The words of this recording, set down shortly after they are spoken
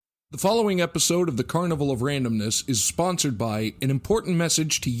The following episode of the Carnival of Randomness is sponsored by an important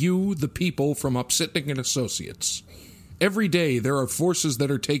message to you, the people, from Upsitnik and Associates. Every day there are forces that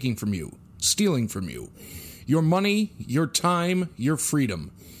are taking from you, stealing from you. Your money, your time, your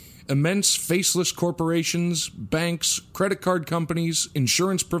freedom. Immense faceless corporations, banks, credit card companies,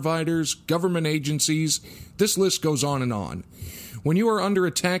 insurance providers, government agencies, this list goes on and on. When you are under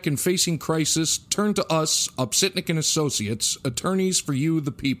attack and facing crisis, turn to us, Upsitnik and Associates, attorneys for you,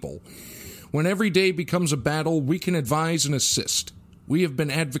 the people. When every day becomes a battle, we can advise and assist. We have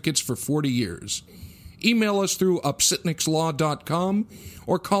been advocates for 40 years. Email us through upsitnikslaw.com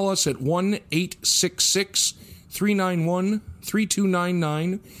or call us at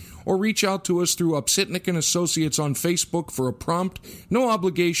 1-866-391-3299 or reach out to us through Upsitnik and Associates on Facebook for a prompt, no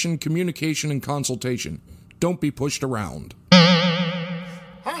obligation communication and consultation. Don't be pushed around.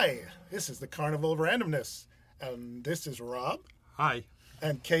 Hi, this is the Carnival of Randomness, and this is Rob. Hi.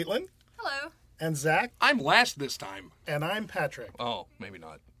 And Caitlin. Hello. And Zach. I'm last this time. And I'm Patrick. Oh, maybe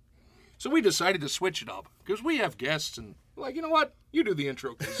not. So we decided to switch it up, because we have guests, and, you know what? You do the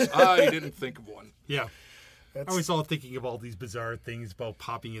intro, because I didn't think of one. Yeah. I was all thinking of all these bizarre things about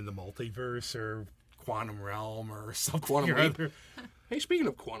popping in the multiverse or quantum realm or something. Quantum or Leap. other. Hey, speaking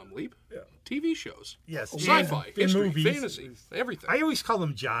of Quantum Leap, TV shows. Yes. Sci-fi, And history, movies. fantasy, everything. I always call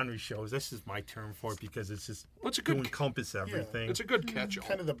them genre shows. This is my term for it because it's just Well, it's a to good- encompass everything. It's a good catch-all.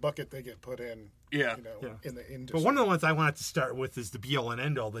 Kind of the bucket they get put in, Yeah. in the industry. But one of the ones I wanted to start with is the be-all and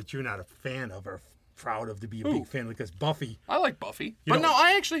end-all that you're not a fan of or proud of to be a Ooh. big fan of, because Buffy. I like Buffy. You But know- now,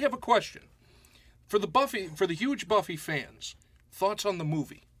 I actually have a question. For the huge Buffy fans, thoughts on the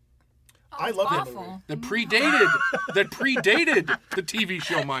movie? I love that movie. Awful. That predated the TV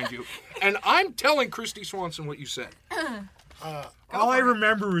show, mind you. And I'm telling Christy Swanson what you said. All I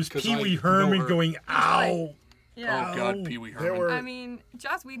remember is 'Cause Pee Wee I know Herman her. going, ow. Yeah. Oh, God, Pee Wee There Herman. were- I mean,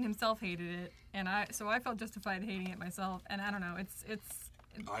 Joss Whedon himself hated it, and I felt justified hating it myself. And I don't know,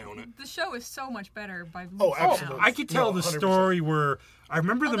 I own it. the show is so much better by. Oh, leaps and absolutely. bounds. I could tell No, the 100%. story where I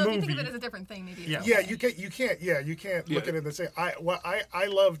remember Although the if movie. you think of it as a different thing, maybe. It's Yeah. okay. Yeah, you can't look at it and say I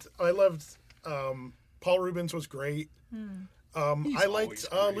loved Paul Rubens was great. He's I liked always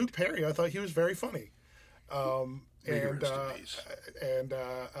great. Luke Perry. I thought he was very funny.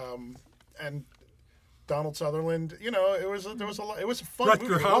 And Donald Sutherland. You know, there was a lot. It was a fun Rutger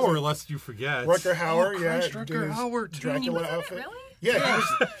movie. Hauer, lest you forget. Rutger Hauer, Christ, yeah, Rutger did his Hauer, too. Dracula He was in it, outfit. really? Yeah,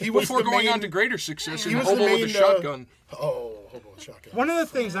 he was Before the going main, on to greater success in he was the Hobo with a main, Shotgun. Hobo with a Shotgun. One of the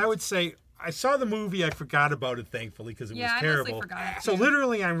things I would say, I saw the movie, I forgot about it, thankfully, because it Yeah, was I mostly terrible. forgot it, So too.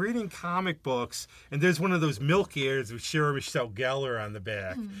 literally, I'm reading comic books, and there's one of those milk ads with Sarah Michelle Gellar on the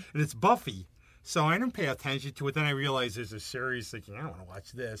back, Hmm. and it's Buffy. So I didn't pay attention to it. Then I realized there's a series thinking, I don't want to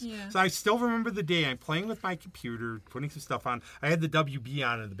watch this. Yeah. So I still remember the day I'm playing with my computer, putting some stuff on. I had the WB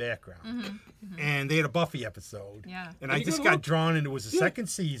on in the background. And they had a Buffy episode. Mm-hmm. Yeah. And And I you just go, got "Look." drawn into it. Was the second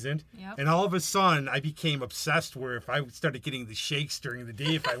season. Yep. And all of a sudden, I became obsessed where if I started getting the shakes during the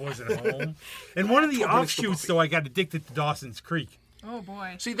day if I wasn't home. And one of the 12 minutes to offshoots, Buffy. though, I got addicted to Dawson's Creek. Oh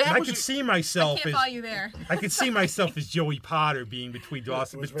boy. See, And that I was could see myself Can't as follow you there. I could see myself as Joey Potter being between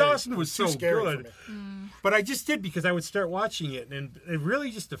Dawson. It was But very- Dawson was too so scary for good. me. But I just did because I would start watching it, and it really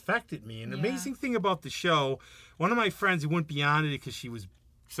just affected me. And the Yeah. amazing thing about the show, one of my friends who went beyond it because she was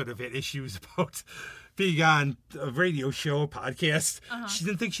sort of had issues about being on a radio show, a podcast. She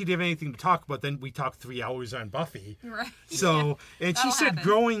didn't think she'd have anything to talk about. Then we talked 3 hours on Buffy. Right. So, and she That'll said happen.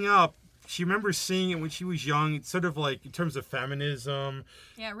 growing up, she remembers seeing it when she was young. It's sort of like in terms of feminism.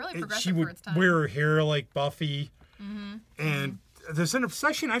 Yeah, really She progressive would for its time. wear her hair like Buffy, Mm-hmm. and there's an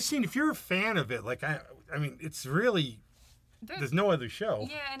obsession I've seen. If you're a fan of it, like I mean, it's really there's no other show.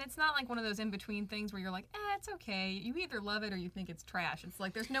 Yeah, and it's not like one of those in-between things where you're like, it's okay. You either love it or you think it's trash. It's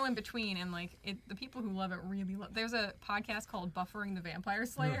like there's no in-between, and like the people who love it really love. There's a podcast called Buffering the Vampire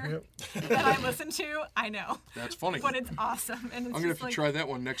Slayer that I listen to. I know, That's funny. but it's awesome, and it's I'm going to just have like to try that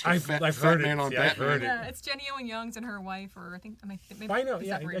one next to I've Fat heard Man it. on Yeah, I've Batman. heard it. yeah, it's Jenny Owen Youngs and her wife, or I think maybe I know. they're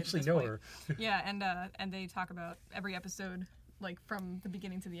Yeah, I separated at actually this know point. her. Yeah, and they talk about every episode. Like from the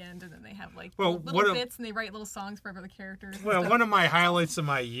beginning to the end, and then they have like Well, little bits, and they write little songs for every characters. and Well, stuff. one of my highlights of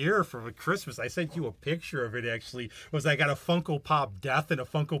my year for Christmas, I sent you a picture of it actually, was I got a Funko Pop Death and a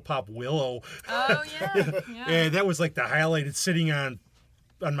Funko Pop Willow. Oh yeah, yeah. And that was like the highlight. It's sitting on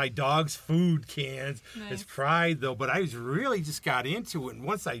my dog's food cans. Nice. It's pride though, but I was really just got into it, and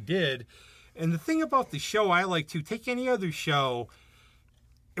once I did, and the thing about the show I like to take any other show,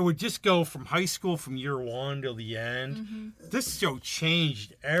 it would just go from high school from year one till the end. Mm-hmm. This show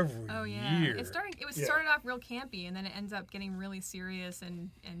changed every year. It started off real campy, and then it ends up getting really serious and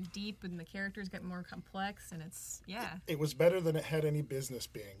deep, and the characters get more complex, and It was better than it had any business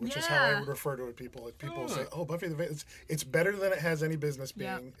being, which is how I would refer to it. People say, "Oh, Buffy the Vampire." It's better than it has any business being.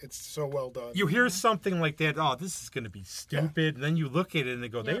 Yep. It's so well done. You hear something like that, oh, this is going to be stupid. And then you look at it and they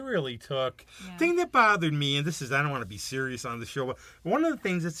go, they really took. Yeah. Thing that bothered me, and this is, I don't want to be serious on the show, but one of the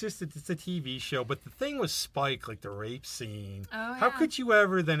things, it's a TV show, but the thing was Spike, like the rape scene. Oh, How yeah. could you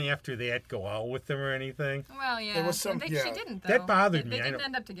ever then after that go out with them or anything? Well, yeah. There was some- She yeah. didn't, though. That bothered me. They I didn't know.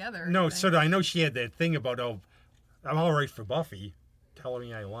 end up together. No, I so I know she had that thing about, oh, I'm all right for Buffy. Telling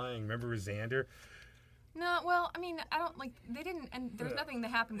me I'm lying. Remember Xander? No, well, I mean, I don't like. They didn't, and there was nothing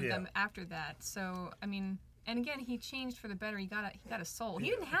that happened with them after that. So, I mean, and again, he changed for the better. He got a soul. He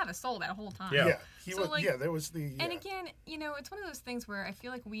didn't have a soul that whole time. Yeah. He So, was. like- There was the. And again, it's one of those things where I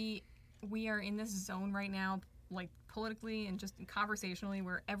feel like we are in this zone right now, like politically and just conversationally,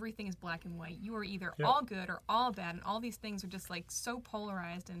 where everything is black and white. You are either all good or all bad, and all these things are just like so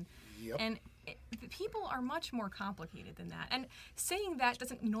polarized, and people are much more complicated than that. And saying that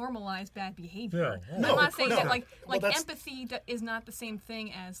doesn't normalize bad behavior. Yeah. I'm No, not of saying course that not. like that's- empathy is not the same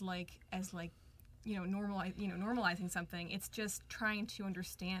thing as normalizing something. It's just trying to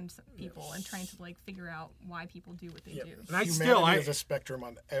understand people and trying to like figure out why people do what they do. And Humanity is a spectrum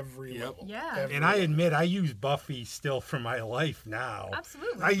on every level. Yeah. Every And I level. admit, I use Buffy still for my life now.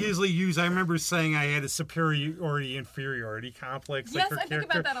 Absolutely. I remember saying I had a superiority-inferiority complex. Yes, like her I think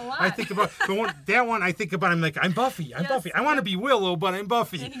character. about that a lot. I think about that one. I think about. I'm like, I'm Buffy. I'm Yes, Buffy. I want to be Willow, but I'm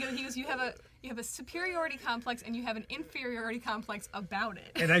Buffy. And he goes, you have a superiority complex and you have an inferiority complex about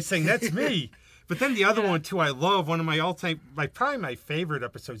it. And I'm saying that's me. But then the other one too, I love one of my all-time, probably my favorite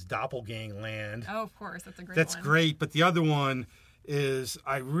episodes, Doppelgangland. Oh, of course, that's a great That's one. great. But the other one is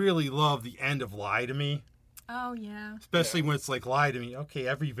I really love the end of Lie to Me. Oh yeah. Especially when it's like Lie to Me. Okay,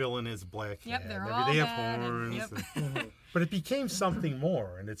 every villain is black. Yep, hat. they're Maybe all they bad have and- horns. yep. But it became something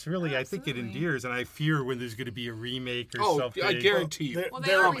more, and it's really I think it Absolutely. endears. And I fear when there's going to be a remake or Oh, something. I guarantee you. There, Well, they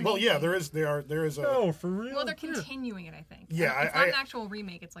there are are, remaking. yeah, there is a. No, for real. Well, they're continuing it, I think. Yeah, it's not an actual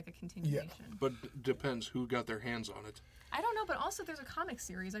remake. It's like a continuation. But depends who got their hands on it. I don't know, but also there's a comic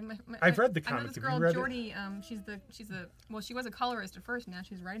series. I've read the I know comic. this Have you girl read it? Jordy. She was a colorist at first. Now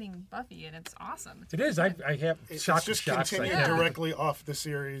she's writing Buffy, and it's awesome. It's It is. I have It's shock just shocks. continued I have. directly off the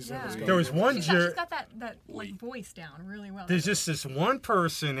series. that Yeah. was going There was on. one She's got that like voice down really well. There's just this one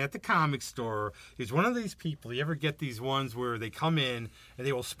person at the comic store. He's one of these people. You ever get these ones where they come in and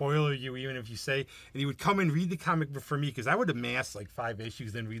they will spoiler you even if you say, and he would come and read the comic book for me because I would amass like 5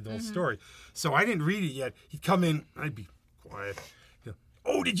 issues then read the whole story. So I didn't read it yet. He'd come in, I'd be quiet. He'd go,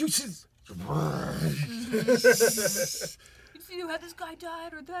 oh, did you see? You see how this guy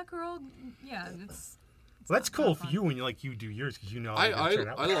died or that girl? Yeah, it's Well, that's cool not for fun. you when you do yours because you know how I it's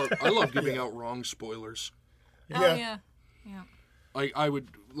gonna turn out. I love giving out wrong spoilers. Oh yeah. I would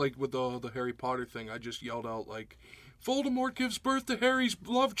like with the Harry Potter thing. I just yelled out like, "Voldemort gives birth to Harry's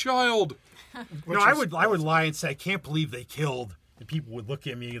love child." No, I would lie and say I can't believe they killed, and people would look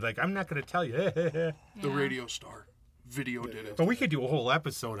at me like I'm not going to tell you. The Yeah. radio star video did it. But we could do a whole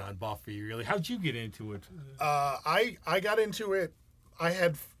episode on Buffy. Really, how'd you get into it? I got into it. I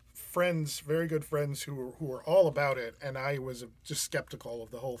had friends, very good friends, who were all about it, and I was just skeptical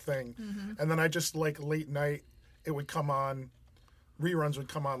of the whole thing. And then I just like late night, it would come on, reruns would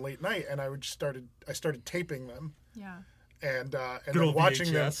come on late night, and I started taping them Yeah. and Good then old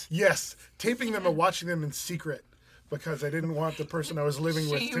watching them. VHS. Yes, taping them and watching them in secret. Because I didn't want the person I was living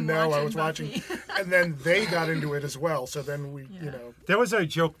with to Shame know I watching was watching, Buffy. and then they got into it as well. So then we, Yeah. That was our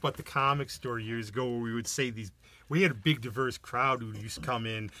joke about the comic store years ago where we would say these. We had a big diverse crowd who used to come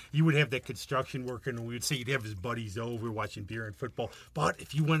in. You would have that construction worker, and we would say you'd have his buddies over watching beer and football. But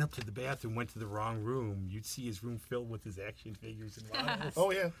if you went up to the bathroom, went to the wrong room, you'd see his room filled with his action figures and models.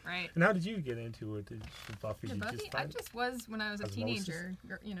 Oh yeah, Right. And how did you get into it? Buffy? Yeah, Did you Buffy. just I find it? just was when I was a Osmosis? teenager.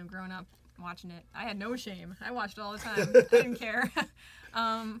 Growing up watching it. I had no shame. I watched it all the time. I didn't care.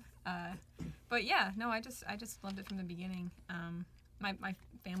 But yeah, no, I just loved it from the beginning. My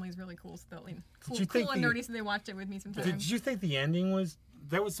family's really cool, so they'll you think cool and the- nerdy, so they watched it with me sometimes. Did you think the ending was?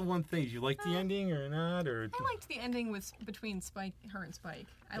 That was the one thing. Did you like the ending or not? Or I liked the ending between her and Spike.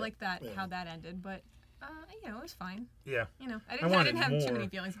 I liked that how that ended, but it was fine. yeah. I wanted didn't have too more. many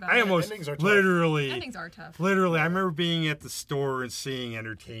feelings about I it. almost Endings are tough. literally. Endings are tough. Literally, I remember being at the store and seeing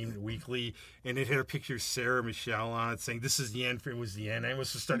Entertainment Weekly, and it had a picture of Sarah Michelle on it saying, "This is the end." It was the end. I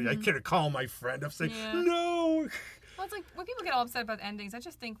almost started. I could have called my friend up saying, Yeah. "No." Well, it's like when people get all upset about endings, I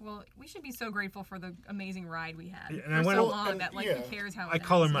just think, well, we should be so grateful for the amazing ride we had And for I went so out- long that like who cares how it I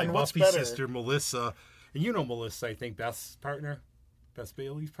call her ends. my And what's Buffy better- sister, Melissa. And you know Melissa, I think, Beth's partner? Beth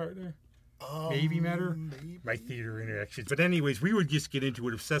Bailey's partner? Maybe met her? Maybe. My theater interactions. But anyways, we would just get into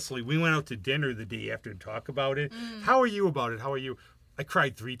it obsessively. We went out to dinner the day after to talk about it. How are you about it? How are you? I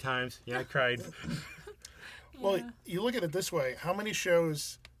cried 3 times. Yeah, I cried. Well, you look at it this way: how many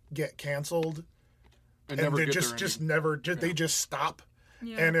shows get canceled And and never they get just their just ending. never they just stop?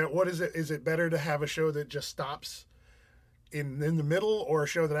 Yeah. And what is it? Is it better to have a show that just stops in the middle, or a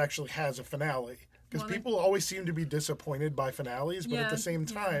show that actually has a finale? Because Well, people always seem to be disappointed by finales, but at Yeah, the same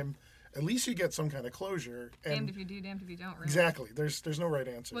yeah. time, at least you get some kind of closure. Damned And if you do, damned if you don't. Really. exactly, there's no right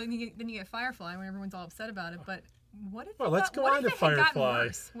answer. Well, then you get Firefly when everyone's all upset about it. But what if? Well, it let's got, go what on if to it had gotten Firefly.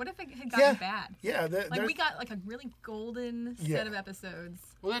 worse? What if it had gotten bad? Yeah, Like we got like a really golden Yeah. set of episodes.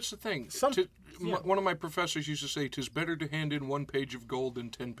 Well, that's the thing. Yeah. One of my professors used to say, "'Tis better to hand in 1 page of gold than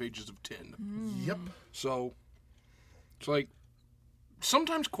 10 pages of tin." Yep. So it's like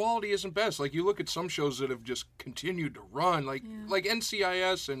sometimes quality isn't best. Like you look at some shows that have just continued to run, like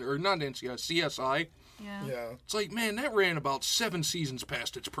NCIS or not NCIS, CSI. Yeah. Yeah. It's like, man, that ran about 7 seasons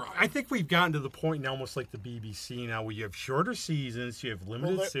past its prime. I think we've gotten to the point now, almost like the BBC now, where you have shorter seasons, you have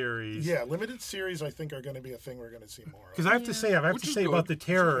limited Well, series. Yeah, limited series I think are going to be a thing we're going to see more of. Because I have to say Which is about good. The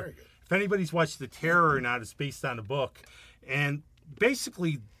Terror. very good. If anybody's watched The Terror or not, it's based on a book, and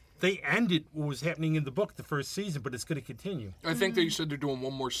basically they ended what was happening in the book the first season, but it's going to continue. I think they said they're doing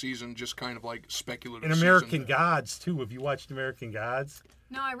one more season, just kind of like speculative. And American season. Gods too. Have you watched American Gods?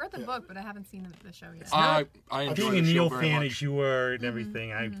 No, I read the book, but I haven't seen the show yet. I enjoy Being a the show Neil very fan much. as you are and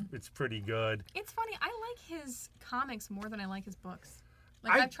everything, it's pretty good. It's funny. I like his comics more than I like his books.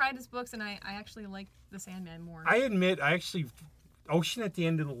 Like I've tried his books, and I actually like The Sandman more. I admit, Ocean at the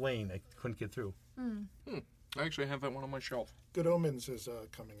End of the Lane, I couldn't get through. I actually have that one on my shelf. Good Omens is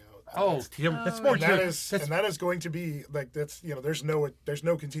coming out. Oh, that's more And that is going to be like there's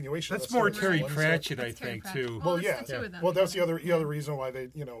no continuation. That's of more series Terry one, so- Pratchett, I It's Terry think, Pratchett. too. Well, Well, it's yeah. the two of them. Well, that's the other reason why they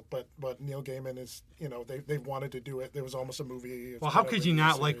but Neil Gaiman is they wanted to do it. There was almost a movie. Well, how could you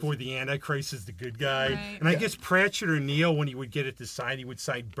not like series. where the Antichrist is the good guy? Right. And I guess Pratchett or Neil, when he would get it to sign, he would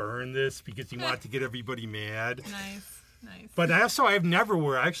sign burn this because he wanted to get everybody mad. Nice. But I've never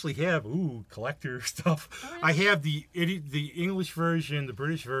where I actually have collector stuff. I have the English version, the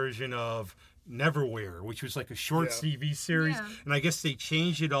British version of Neverwhere, which was like a short Yeah. TV series, Yeah. and I guess they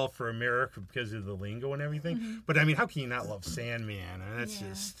changed it all for America because of the lingo and everything. But I mean, how can you not love Sandman? And that's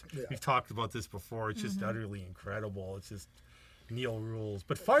just we've talked about this before. It's just utterly incredible. It's just Neil rules.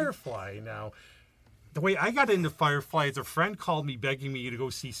 But Firefly now, the way I got into Firefly is a friend called me begging me to go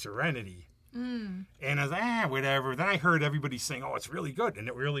see Serenity. And I was like, whatever. Then I heard everybody saying, oh, it's really good. And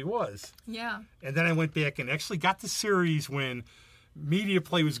it really was. Yeah. And then I went back and actually got the series when Media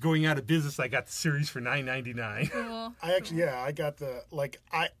Play was going out of business. I got the series for $9.99. Cool. I actually I got the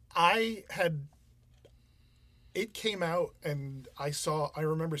I had it came out and I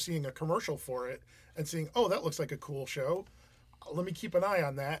remember seeing a commercial for it and seeing, oh, that looks like a cool show. Let me keep an eye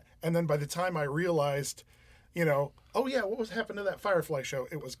on that. And then by the time I realized, oh yeah, what was happened to that Firefly show?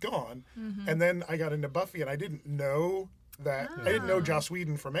 It was gone. And then I got into Buffy and I didn't know that I didn't know Joss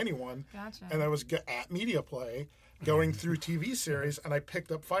Whedon from anyone. Gotcha. And I was at Media Play going through TV series and I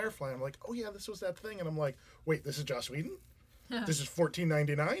picked up Firefly. I'm like, oh yeah, this was that thing. And I'm like, wait, this is Joss Whedon? This is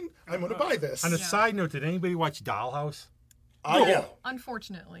 $14.99. I'm going to buy this. On a side note, did anybody watch Dollhouse? Yeah.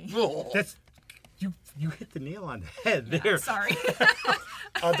 Unfortunately. That's you hit the nail on the head there. Sorry.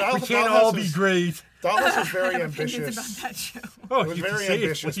 We can't all be great. Dollhouse was very Opinions ambitious. about that show. Oh, It was you can very say it,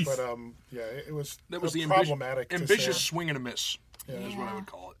 ambitious, please. but it was That was the problematic. to ambitious say. swing and a miss. Is what I would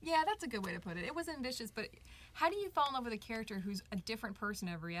call it. Yeah, that's a good way to put it. It was ambitious, but how do you fall in love with a character who's a different person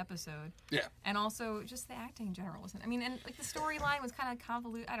every episode? Yeah. And also, just the acting in general wasn't. I mean, and like the storyline was kind of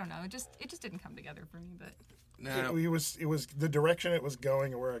convoluted. I don't know. It just didn't come together for me. But Now, It was the direction it was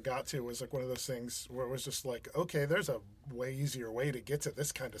going and where it got to was like one of those things where it was just like, okay, there's a way easier way to get to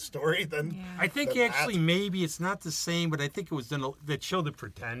this kind of story than I think than actually that. maybe it's not the same, but I think it was done that show The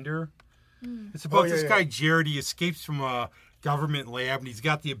Pretender. It's about yeah, this yeah. guy Jared. He escapes from a government lab and he's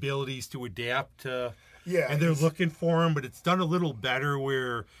got the abilities to adapt. Yeah, and they're he's- looking for him, but it's done a little better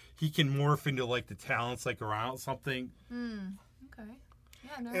where he can morph into like the talents like around something. okay.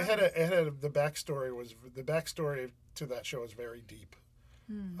 Yeah, no. It had the backstory to that show is very deep.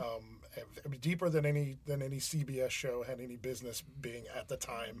 Deeper than any CBS show had any business being at the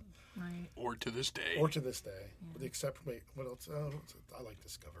time Right. or to this day. or to this day. Except what else? I like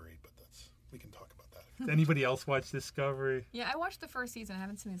Discovery, but that's we can talk about that. Anybody else watch Discovery? Yeah, I watched the first season. I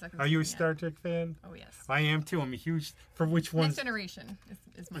haven't seen the second Are season you a yet. Star Trek fan? Oh, yes. I am too. I'm a huge. For which Next ones? Generation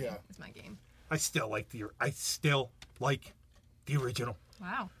is my Yeah. game. I still like the original.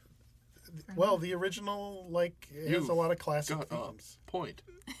 Wow. Well, the original, like, it has a lot of classic Got a themes. point.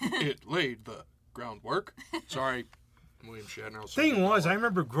 It laid the groundwork. Sorry, William Shatner. Thing was, I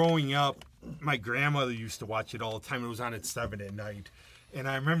remember growing up, my grandmother used to watch it all the time. It was on at 7 at night. And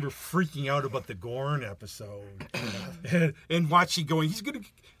I remember freaking out about the Gorn episode. and watching going,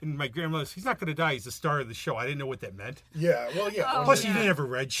 and my grandmother, he's not going to die. He's the star of the show. I didn't know what that meant. Yeah, well, yeah. Oh, Plus, yeah. he didn't have a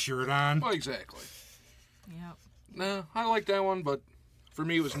red shirt on. Well, exactly. Yep. Nah, I like that one, but for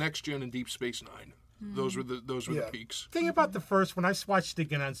me, it was Next Gen and Deep Space Nine. Those were the Yeah. peaks. Thing about the first one, I watched it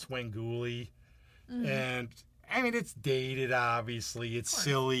again on Swanguli. And, I mean, it's dated, obviously. It's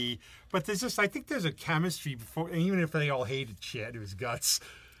silly. But I think there's a chemistry before, and even if they all hated Shatner's guts.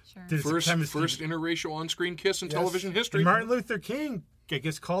 Sure. There's a chemistry. First interracial on-screen kiss in television history. And Martin Luther King, I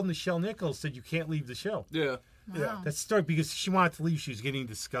guess, called Nichelle Nichols, said, "You can't leave the show." Yeah. Yeah. That's story because she wanted to leave. She was getting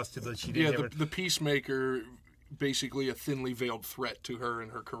disgusted that she didn't Yeah, have the Peacemaker, basically a thinly veiled threat to her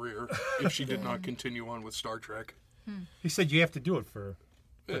and her career if she did not continue on with Star Trek. He said, "You have to do it for her."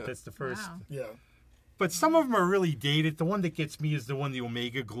 But Yeah. that's the first. Wow. Yeah. But some of them are really dated. The one that gets me is the one, the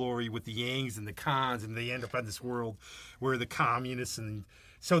Omega Glory, with the Yangs and the Khans, and they end up on this world where the communists and.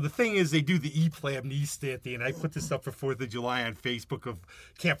 So the thing is, they do the E-Plab-Nista at the end. I put this up for 4th of July on Facebook of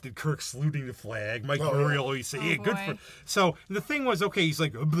Captain Kirk saluting the flag. Mike Murray always say, "Yeah, good for." boy. So the thing was, okay, he's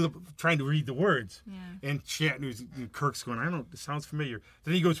like trying to read the words, Yeah. and Kirk's going, "I don't know, it sounds familiar."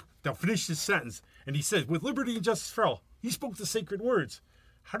 Then he goes, "Now finish this sentence," and he says, "With liberty and justice for all." He spoke the sacred words.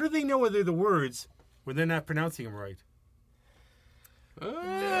 How do they know whether the words when they're not pronouncing them right?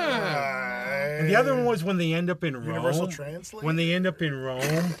 And the other one was when they end up in Rome. Universal Translate? When they end up in Rome.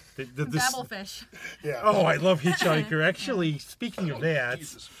 Babblefish. Yeah. Oh, I love Hitchhiker. Actually, speaking of that,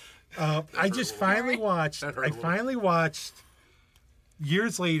 Jesus. I just finally watched. That hurt a I little. finally watched.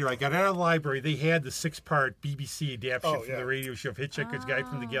 Years later, I got out of the library. They had the 6-part BBC adaptation Oh, from yeah. the radio show of Hitchhiker's Guide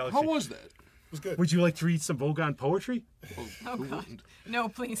from the Galaxy. How was that? It was good. Would you like to read some Vogon poetry? Well, Oh, who God. wouldn't? No,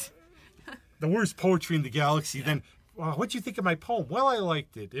 please. The worst poetry in the galaxy. Then, what'd you think of my poem? Well, I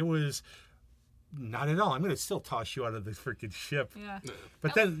liked it. It was not at all. I'm going to still toss you out of the freaking ship. Yeah.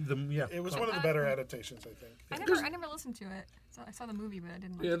 But then, It was one of the better adaptations, I think. I never listened to it. So I saw the movie, but I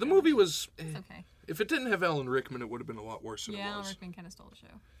didn't. Yeah, the movie was. It's okay. If it didn't have Alan Rickman, it would have been a lot worse than Yeah, it Alan was. Rickman kind of stole the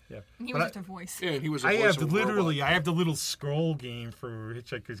show. Yeah. And he But was I- just a voice. Yeah, and he was. A I voice have of a literally, robot. I have the little scroll game for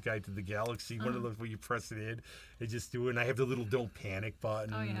Hitchhiker's Guide to the Galaxy. One of those where you press it in, they just do it. And I have the little "Don't Panic"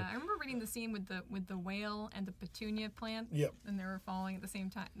 button. Oh yeah, I remember reading the scene with the whale and the petunia plant. Yep. And they were falling at the same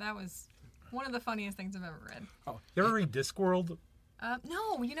time. That was one of the funniest things I've ever read. You ever read Discworld?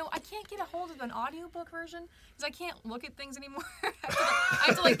 No, I can't get a hold of an audiobook version because I can't look at things anymore.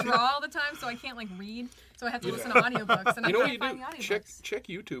 I have to draw all the time, so I can't read. So I have to listen to audiobooks, and You know I what you can't do? find the audiobooks. Check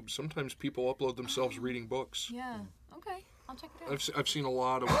YouTube. Sometimes people upload themselves reading books. Yeah. Okay. I'll check it out I've seen a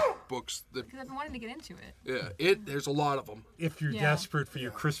lot of books that. because I've been wanting to get into it. Yeah, there's a lot of them. If you're Yeah. desperate for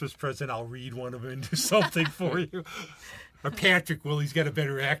your Christmas present, I'll read one of them and do something for you. Or Patrick will. He's got a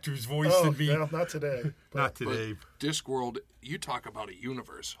better actor's voice Oh, than me. no, not today. Not But today. Discworld, you talk about a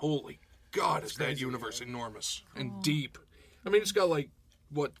universe. Holy God, is that universe enormous and deep. I mean, it's got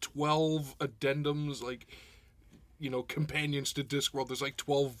 12 addendums, companions to Discworld. There's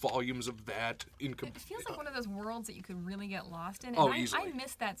 12 volumes of that. It feels like one of those worlds that you could really get lost in. And Oh, I easily.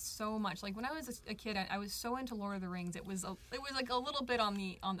 miss that so much. When I was a kid, I was so into Lord of the Rings. It was a little bit on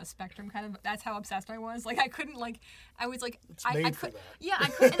the spectrum kind of. That's how obsessed I was. I couldn't I was I made for could. that. Yeah, I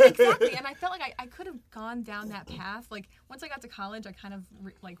could exactly. And I felt like I could have gone down that path. Once I got to college, I kind of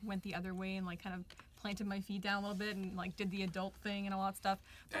went the other way and kind of planted my feet down a little bit and did the adult thing and all that stuff.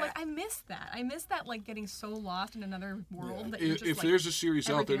 But I miss that. I miss that getting so lost in another world that you're just If there's a series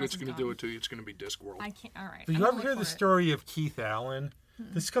out there everything that's else is going to do gone. it to you, it's going to be Discworld. I can't. All right. Did I'm you gonna ever look hear for the it. story of Keith Allen?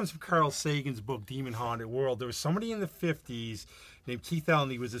 This comes from Carl Sagan's book, Demon Haunted World. There was somebody in the 50s named Keith Allen.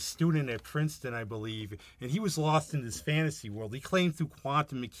 He was a student at Princeton, I believe, and he was lost in this fantasy world. He claimed through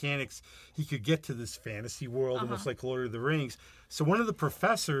quantum mechanics he could get to this fantasy world, almost like Lord of the Rings. So one of the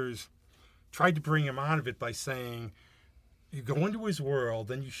professors tried to bring him out of it by saying, you go into his world,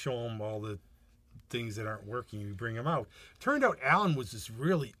 then you show him all the things that aren't working, you bring him out. Turned out Alan was this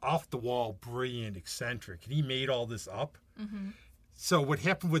really off-the-wall, brilliant, eccentric, and he made all this up. So what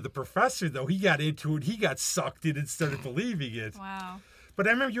happened with the professor, though, he got into it, he got sucked in and started believing it. Wow. But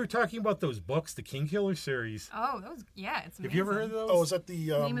I remember you were talking about those books, the King Killer series. Oh, those, yeah, it's amazing. Have you ever heard of those? Oh, is that the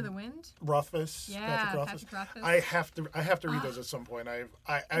Name of the Wind? Rothfuss? Yeah, Patrick Patrick Rothfuss. I have to read those at some point. I've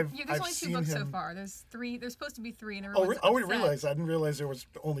There's only 2 seen books so him. far. There's 3. There's supposed to be 3, and Oh, everyone's I upset. didn't realize there was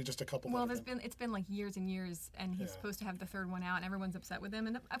only just a couple. Well, of them. it's been like years and years, and he's Yeah. supposed to have the 3rd one out, and everyone's upset with him.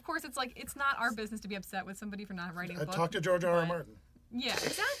 And of course, it's like it's not our business to be upset with somebody for not writing a book. Talk to George R. R. but- Martin. Yeah,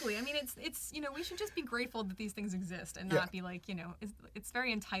 exactly. I mean, it's we should just be grateful that these things exist and Yeah. not be like it's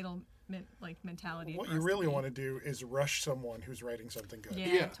very entitlement like mentality. What for you us really be. want to do is rush someone who's writing something good. Yeah,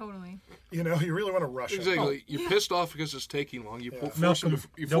 Yeah. totally. You know, you really want to rush Exactly. them. You're pissed off because it's taking long. You force Malcolm, them to,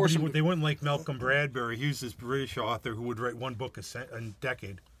 you force them to, they wouldn't like Malcolm Bradbury. He was this British author who would write one book a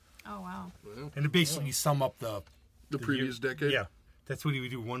decade, Oh wow. and to basically sum up the previous decade. Yeah, that's what he would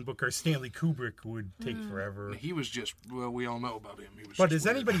do. One book, or Stanley Kubrick would take Mm. forever. He was just, well, we all know about him. He was But just is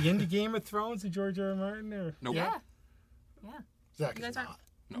weird. anybody into Game of Thrones, and George R. R. Martin? Or? Nope. Yeah. Yeah. Zach You is guys not.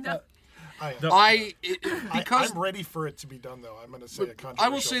 aren't. No. Because I'm ready for it to be done, though. I'm going to say a controversial I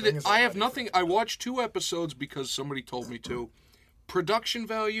will say thing that is I I'm have ready nothing. I watched 2 episodes because somebody told me to. Production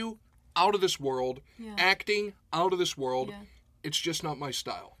value, out of this world. Yeah. Acting, out of this world. Yeah. It's just not my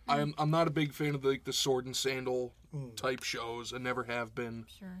style. I'm not a big fan of the sword and sandal type shows. I never have been,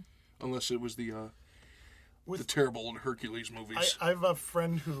 Sure. unless it was the With- terrible old Hercules movies. I have a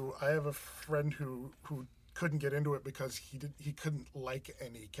friend who who couldn't get into it because he couldn't like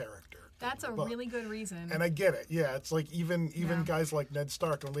any character. That's a But- really good reason. And I get it. Yeah, it's like even Yeah. guys like Ned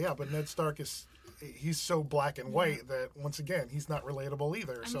Stark. But Ned Stark he's so black and white that once again he's not relatable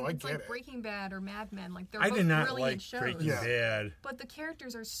either. So I it's get like it. Breaking Bad or Mad Men. Like they're I both did not brilliant like shows. Breaking Yeah. Bad. But the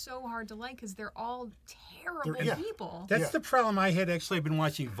characters are so hard to like because they're all terrible yeah. people. That's Yeah. the problem I had. Actually, I've been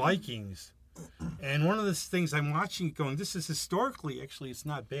watching Vikings, and one of the things I'm watching, going, this is historically, actually, it's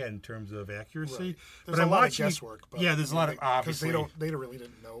not bad in terms of accuracy. Right. But There's I'm a lot watching of guesswork. But, yeah, there's a lot of because obviously. they really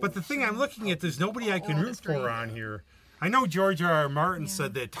didn't know. But the thing I'm looking at, there's nobody I can All root history. for on here. I know George R. R. Martin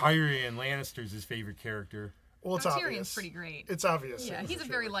said that Tyrion Lannister's his favorite character. well, it's No, obvious. Tyrion's pretty great. It's obvious. Yeah, that he's a his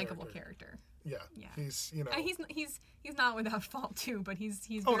very favorite likable character. Yeah. Yeah. He's He's not without fault too, but he's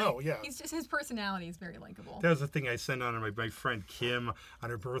Oh, very, no, yeah. He's just his personality is very likable. That was the thing I sent on to my friend Kim on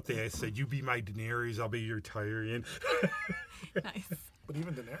her birthday. I said, "You be my Daenerys, I'll be your Tyrion." Nice. But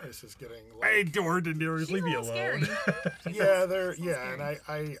even Daenerys is getting I like adore Daenerys. She's Leave a me little alone. scary. yeah, they're so yeah,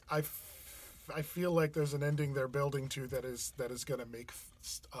 scary. and I feel like there's an ending they're building to that is going to make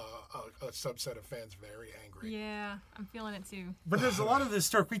a subset of fans very angry. Yeah, I'm feeling it too. But there's a lot of this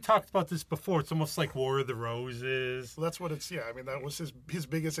stuff. We talked about this before. It's almost like War of the Roses. Well, that's what it's. Yeah, I mean that was his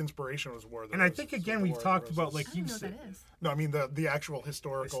biggest inspiration was War of the And I Roses. think again War we've of the talked about Roses. like I you don't know what said. that is. No, I mean the actual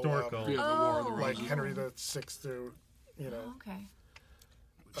historical. Historical. Yeah, the War of the Oh, like Roses. Henry the Sixth to, you know. Oh, okay.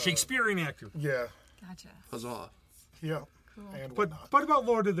 Shakespearean actor. Yeah, Gotcha. Huzzah. yeah. Cool. And But whatnot. what about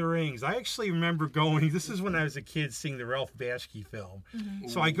Lord of the Rings? I actually remember going. This is when I was a kid, seeing the Ralph Bakshi film.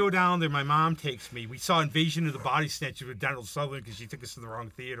 So I go down there. My mom takes me. We saw Invasion of the Body Snatchers with Donald Sutherland because she took us to the wrong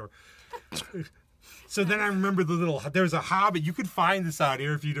theater. So then I remember there was a Hobbit. You could find this out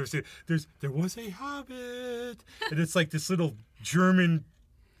here if you'd ever seen it. There was a Hobbit, and it's like this little German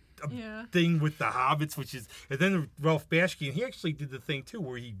Yeah. thing with the hobbits, and then Ralph Bakshi, and he actually did the thing too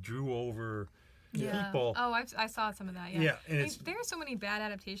where he drew over people. Oh, I saw some of that. Yeah. Yeah, and I mean, it's- there are so many bad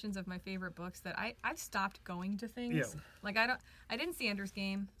adaptations of my favorite books that I've stopped going to things. Yeah. Like I didn't see Ender's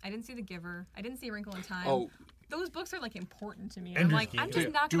Game. I didn't see The Giver. I didn't see A Wrinkle in Time. Oh. Those books are like important to me. Ender's I'm like, Game. I'm just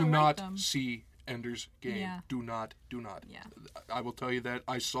Yeah, not do gonna like not them. see Ender's Game. Yeah. Do not. Yeah. I will tell you that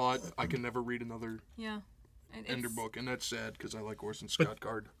I saw it. I can never read another Yeah. And Ender it's- book, and that's sad because I like Orson Scott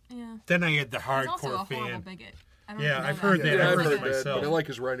Card. Yeah. Then I had the He's also a hardcore horrible fan. bigot. I don't Yeah, know if you know I've heard that. Yeah, I've I've heard heard it that, myself. but I like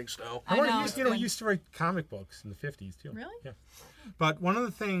his writing style. I know, He it's used good. he used to write comic books in the 50s too. Really? Yeah. But one of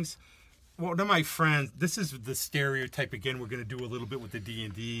the things, one of my friends, this is the stereotype again. We're going to do a little bit with the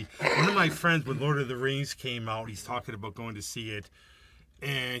D&D. One of my friends, when Lord of the Rings came out, he's talking about going to see it,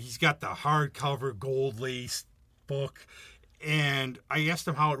 and he's got the hardcover gold laced book. And I asked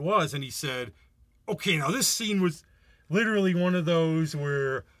him how it was, and he said, "Okay, now this scene was literally one of those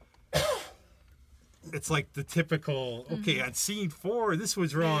where." It's like the typical, okay, on scene 4, this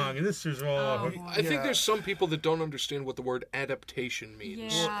was wrong, and this was wrong. Oh, boy. I think Yeah. there's some people that don't understand what the word adaptation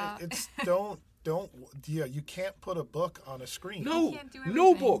means. Yeah. It's yeah, you can't put a book on a screen. No, can't do no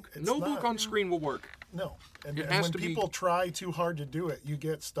everything. book, It's no not. book on screen will work. No. And It and has when to be- people try too hard to do it, you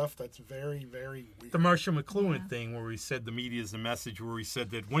get stuff that's very, very weird. The Marshall McLuhan thing, where he said the media is the message, where he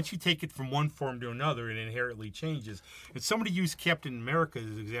said that once you take it from one form to another, it inherently changes. And somebody used Captain America as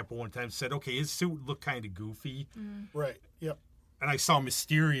an example one time, said, okay, his suit looked kind of goofy. Right. Yep. And I saw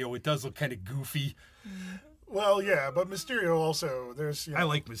Mysterio, it does look kind of goofy. Well, yeah, but Mysterio also. There's. You know, I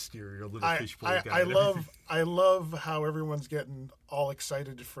like Mysterio, little fish boy guy. I love how everyone's getting all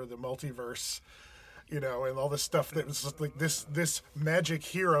excited for the multiverse. You know, and all this stuff that was just like this magic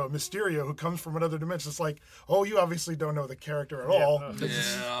hero, Mysterio, who comes from another dimension. It's like, oh, you obviously don't know the character at all.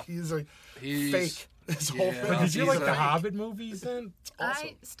 Yeah. He's fake. This whole thing. But did you like the fake. Hobbit movies then? Awesome.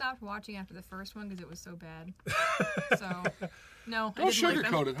 I stopped watching after the first one because it was so bad. So, no, I Don't didn't like them.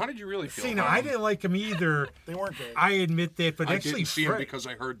 sugarcoat it. How did you really feel? See, no, I didn't like them either. They weren't good. I admit that, but I actually, didn't see him because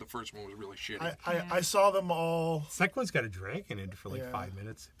I heard the first one was really shitty. I saw them all. second one's got a dragon in it for like 5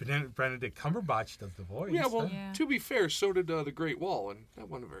 minutes. But then Benedict Cumberbatch does the voice. Yeah, well, Yeah. to be fair, so did The Great Wall, and that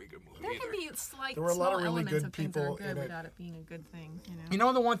wasn't a very good movie There either. can be slight, There were a lot small of really elements good of things that are people good in it. without it being a good thing. You know. You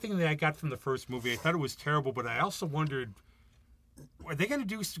know, the one thing that I got from the first movie, I thought it was terrible, but I also wondered, are they going to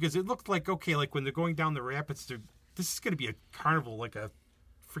do, because it looked like, okay, like when they're going down the rapids, this is going to be a carnival, like a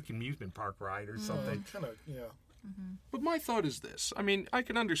freaking amusement park ride or something. Kind of, yeah. But my thought is this. I mean, I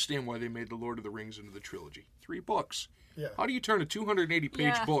can understand why they made The Lord of the Rings into the trilogy. 3 books. Yeah. How do you turn a 280-page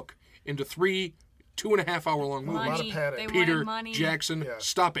Yeah. book into 3 2.5-hour-long movies? lot of Money. padding. They Peter wanted money. Jackson, Yeah.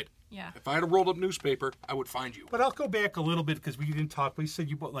 stop it. Yeah. If I had a rolled up newspaper, I would find you. But I'll go back a little bit because we didn't talk. We said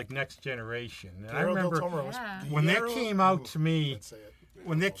you bought like Next Generation. And I Guillermo del remember Toro was Yeah. when that Guillermo- came out to me, Let's say it.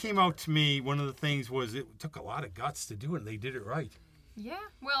 when that came out to me, one of the things was it took a lot of guts to do it, and they did it right. Yeah,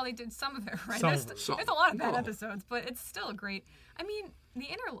 well, they did some of it right. Some There's, of it. Some. there's a lot of bad No. episodes, but it's still great. I mean,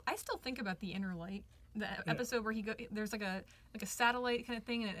 I still think about the Inner Light, the episode where there's like a satellite kind of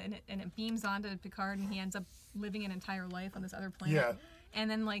thing, and it beams onto Picard, and he ends up living an entire life on this other planet. Yeah. And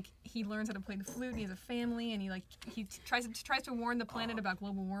then like he learns how to play the flute, and he has a family, and he tries to warn the planet about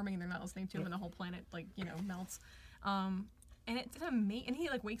global warming, and they're not listening to him, and the whole planet melts. And it's an amazing. And he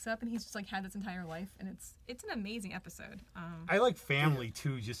like wakes up and he's just like had this entire life, and it's an amazing episode. I like Family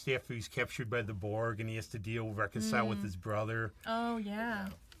too. Just after he's captured by the Borg and he has to reconcile with his brother. Oh yeah,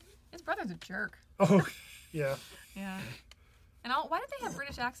 his brother's a jerk. Oh, Yeah. Yeah. And why did they have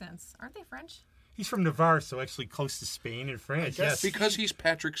British accents? Aren't they French? he's from Navarre, so actually close to Spain and France. guess Yes, Because he's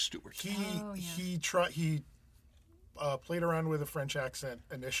Patrick Stewart. He played around with a French accent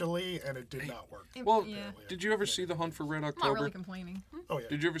initially, and it did not work. Well, Yeah. did you ever see The Hunt for Red I'm not October? really complaining. Oh yeah.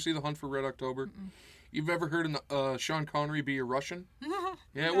 Did you ever see The Hunt for Red October? You've ever heard Sean Connery be a Russian?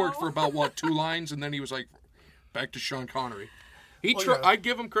 Yeah, it worked for about, 2 lines, and then he was like, back to Sean Connery. yeah. I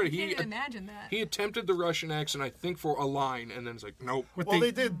give him credit. Can't even imagine that. He attempted the Russian accent, I think, for a line, and then it's like, nope. Well,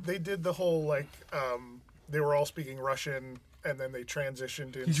 they did the whole like they were all speaking Russian, and then they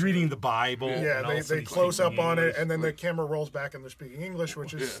transitioned into. he's reading the Bible. Yeah, and also they he's close up speaking on it, English. and then the camera rolls back, and they're speaking English,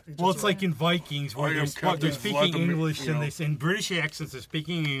 which is Well, it's like in Vikings where I am they're Captain speaking Vladimir, English you know. and in British accents they're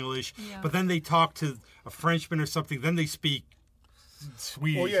speaking English, Yeah. but then they talk to a Frenchman or something, then they speak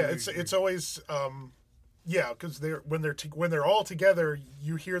Swedish. Well, yeah, it's always because when they're all together,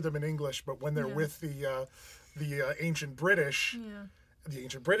 you hear them in English, but when they're with the ancient British. Yeah. The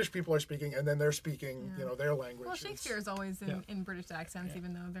ancient British people are speaking, and then they're speaking, their language. Well, Shakespeare is always in British accents,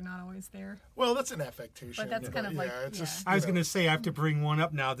 even though they're not always there. Well, that's an affectation. But that's kind of like, it's yeah. just. I was going to say I have to bring one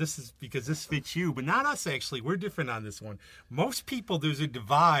up now. This is because this fits you, but not us actually. We're different on this one. Most people, there's a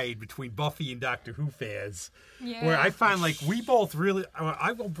divide between Buffy and Doctor Who fans, Yeah. where I find like we both really.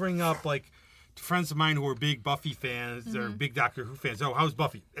 I will bring up like friends of mine who are big Buffy fans or big Doctor Who fans. Oh, how's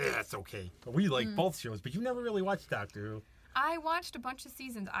Buffy? That's okay. But we like both shows, but you never really watched Doctor Who. I watched a bunch of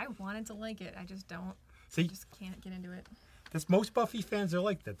seasons. I wanted to like it. I just don't. See? I just can't get into it. That's most Buffy fans are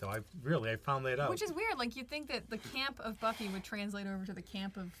like that, though. I found that out. Which is weird. Like, you'd think that the camp of Buffy would translate over to the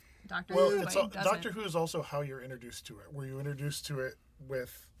camp of Doctor Well, Who, but it doesn't. Doctor Who is also how you're introduced to it. Were you introduced to it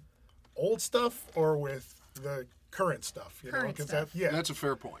with old stuff or with the current stuff? Current 'Cause stuff. That's a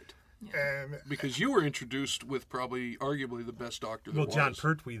fair point. And Because you were introduced with probably, arguably, the best doctor there well, was. John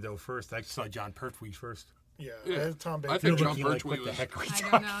Pertwee though first. I saw John Pertwee first. Yeah. Tom I Baker. think John Looking like, Pertwee what the was... heck are we I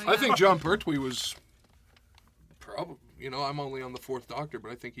talking? don't know. I think John Pertwee was probably, I'm only on the 4th Doctor,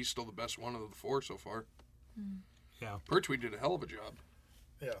 but I think he's still the best one of the 4 so far. Yeah. Pertwee did a hell of a job.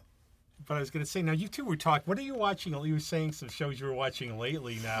 Yeah. But I was going to say, now you two were talking. What are you watching? You were saying some shows you were watching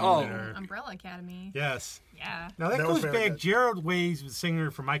lately now. Oh. That are, Umbrella Academy. yes. Yeah. Now that That was goes very back. good. Gerald Ways was a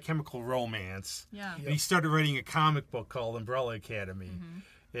singer for My Chemical Romance. Yeah. And he started writing a comic book called Umbrella Academy.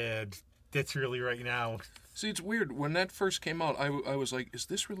 And that's really right now. See, it's weird. When that first came out, I was like, is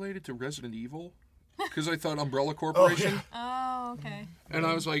this related to Resident Evil? Because I thought Umbrella Corporation. Oh, okay. And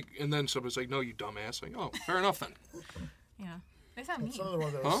I was like, and then somebody's like, no, you dumbass. Like, oh, fair enough then. Yeah. They sound mean. It's another one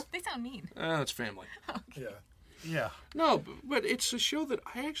of those. Huh? They sound mean. That's family. Yeah. Yeah. No, but it's a show that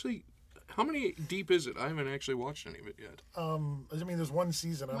I actually How many deep is it? I haven't actually watched any of it yet. I mean, there's one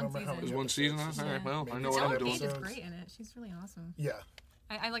season. I don't remember how many. There's one season. All right, well, I know what I'm doing. Is great in it. She's really awesome. Yeah.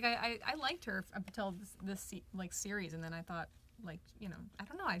 I liked her up until this series, and then I thought, like, you know, I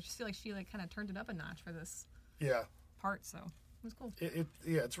don't know. I just feel like she like kind of turned it up a notch for this part. So it was cool.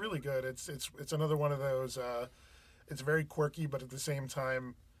 It's really good. It's another one of those. It's very quirky, but at the same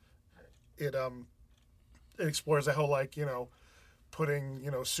time, it explores the whole, like, you know, putting,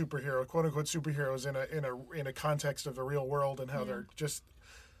 you know, quote unquote superheroes in a context of the real world and how they're just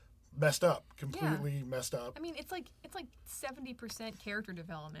messed up, completely messed up. I mean, it's like 70% character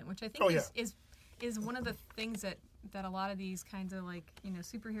development, which I think is one of the things that a lot of these kinds of, like, you know,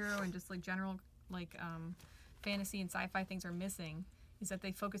 superhero and just like general like fantasy and sci-fi things are missing. Is that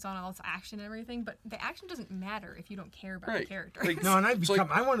they focus on all this action and everything, but the action doesn't matter if you don't care about the character. Like, no, and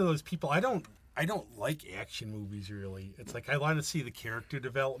I'm one of those people. I don't like action movies, really. It's like I want to see the character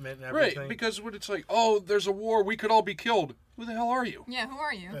development and everything. Right, because when it's like, oh, there's a war, we could all be killed. Who the hell are you? Yeah, who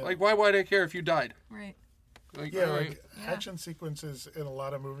are you? Like, why would I care if you died? Right. Like, action sequences in a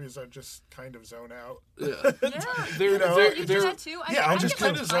lot of movies are just kind of zone out. Yeah. You know, you do that too? I just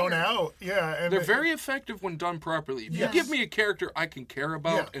kind of zone out. Yeah, and they're very effective when done properly. If you give me a character I can care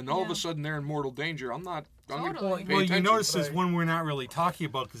about, and all of a sudden they're in mortal danger, I'm not. Totally. Well, you notice there's one we're not really talking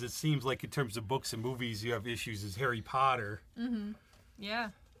about because it seems like in terms of books and movies you have issues is Harry Potter. Mm-hmm. Yeah.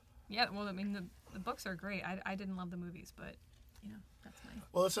 Well, I mean the books are great. I didn't love the movies, but you know.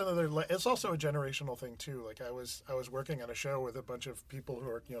 Well, it's also a generational thing too. Like I was working on a show with a bunch of people who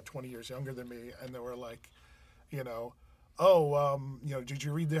are, you know, 20 years younger than me, and they were like, you know, you know, did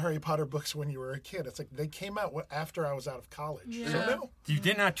you read the Harry Potter books when you were a kid? It's like they came out no. I was out of college. Yeah. So no, you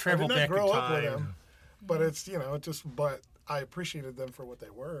did not travel back in time. Up with them, but it's, you know, but I appreciated them for what they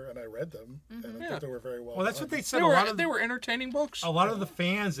were, and I read them, and I thought they were very well. Well, that's done. what they said. They were entertaining books. A lot of the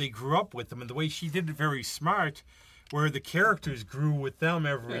fans, they grew up with them, and the way she did it, very smart. Where the characters grew with them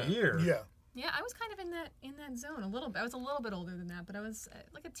every year. Yeah, I was kind of in that zone a little bit. I was a little bit older than that, but I was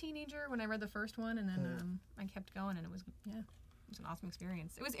like a teenager when I read the first one, and then I kept going, and it was an awesome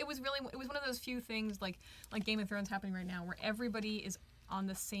experience. It was one of those few things like Game of Thrones happening right now, where everybody is on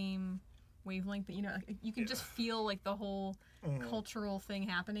the same wavelength. That, you know, you can just feel like the whole cultural thing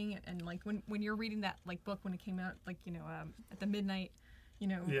happening, and like when you're reading that like book when it came out, like, you know, at the midnight, you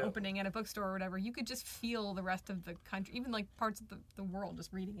know, opening at a bookstore or whatever, you could just feel the rest of the country, even like parts of the world,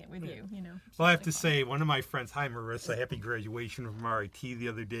 just reading it with you, you know. Well, I have to say, one of my friends, hi Marissa, happy graduation from RIT the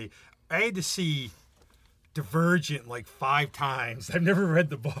other day. I had to see Divergent like 5 times. I've never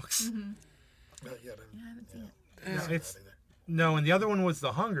read the books. Not yet. I haven't seen it. No, and the other one was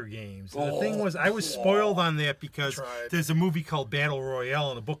The Hunger Games. And the thing was, I was spoiled on that because there's a movie called Battle Royale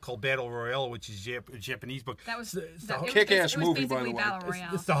and a book called Battle Royale, which is a Japanese book. That was kick-ass movie, by the way.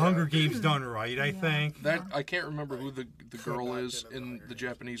 It's The Hunger Games done right, I think. I can't remember who the girl is in the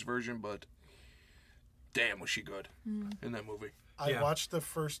Japanese version, but damn, was she good in that movie. I watched the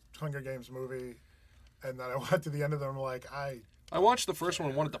first Hunger Games movie, and then I went to the end of them like, I watched the first one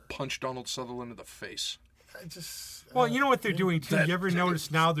and wanted to punch Donald Sutherland in the face. Well, you know what they're doing too. You ever notice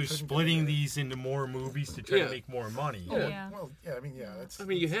now they're splitting these into more movies to try to make more money? I mean,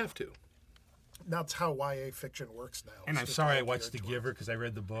 you have to. That's how YA fiction works now. And I'm sorry I watched The Giver because I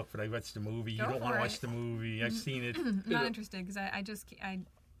read the book, but I watched the movie. You don't want to watch the movie. I've seen it. Not interested because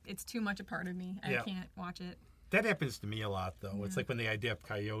it's too much a part of me. I can't watch it. That happens to me a lot, though. Yeah. It's like when they adapt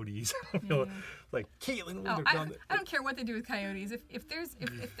Coyotes. Like, Caitlin, I don't care what they do with Coyotes. If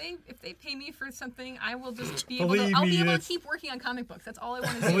they pay me for something, I will just be able to keep working on comic books. That's all I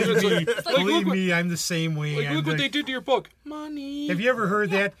want to do. Believe me, I'm the same way. Look what they did to your book. Money. Have you ever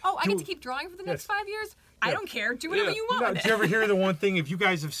heard that? Oh, I get to keep drawing for the next 5 years? I don't care. Do whatever you want. Did you ever hear the one thing? If you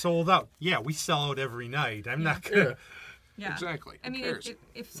guys have sold out, we sell out every night. I'm not going to... Yeah, exactly. I mean,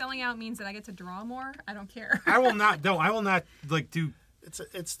 if selling out means that I get to draw more, I don't care. I will not like do.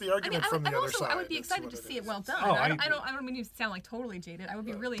 It's the argument from the other side. I would be excited to see it well done. I don't mean to sound like totally jaded. I would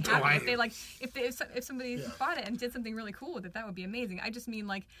be really happy if somebody bought it and did something really cool with it. That would be amazing. I just mean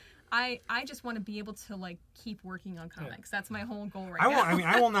like. I just want to be able to like keep working on comics. That's my whole goal right now.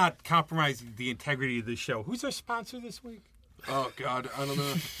 I will not compromise the integrity of the show. Who's our sponsor this week? Oh God, I don't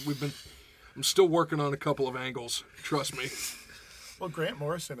know. I'm still working on a couple of angles. Trust me. Well, Grant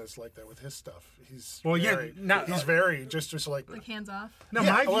Morrison is like that with his stuff. He's very just like hands off. No,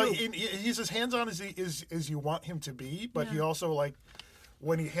 my view, he's as hands on as you want him to be, but he also like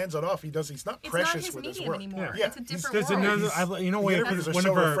when he hands it off, he's not It's precious not his with his medium work. anymore. Yeah. It's a different There's world. another, you know, The interviews are one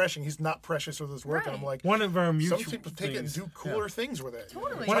so of our refreshing. He's not precious with his work, and I'm Right. like, one of our mutual some people take it and do cooler things with it.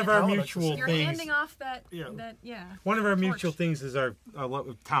 Totally. One of our Talent, mutual You're things. handing off that. Yeah. One One of our mutual things is our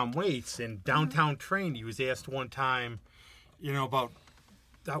Tom Waits in Downtown Train. He was asked one time, you know, about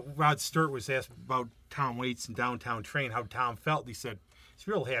Rod Stewart was asked about Tom Waits in Downtown Train, how Tom felt. He said he's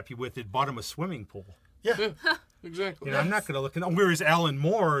real happy with it. Bought him a swimming pool. Yeah. Exactly. You know, I'm not going to look at. Whereas Alan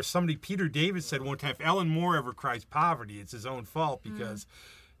Moore, Peter David said one time, if Alan Moore ever cries poverty, it's his own fault because.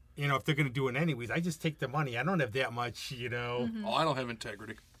 You know, if they're going to do it anyways, I just take the money. I don't have that much, you know. Oh, I don't have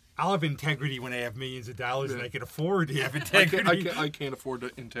integrity. I'll have integrity when I have millions of dollars and I can afford to have integrity. I can't afford the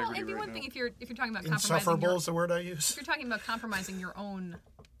integrity Well, it'd be right one now. thing if you're talking about compromising Insufferable your, is the word I use. if you're talking about compromising your own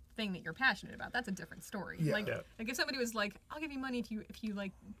thing that you're passionate about. That's a different story. Yeah. Like, Yeah. like if somebody was like, "I'll give you money if you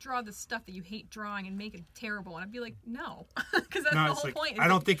like draw the stuff that you hate drawing and make it terrible," and I'd be like, "No," because that's No, the it's whole like, point. I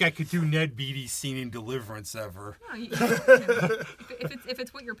don't think I could do Ned Beatty's scene in Deliverance ever. No, if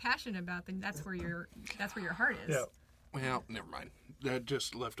it's what you're passionate about, then that's where your heart is. Yeah. Well, never mind. That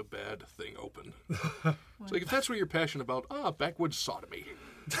just left a bad thing open. It's like if that's what you're passionate about, backwoods sodomy.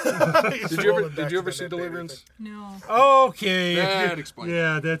 Did you ever see Deliverance? No. Okay. That explains it.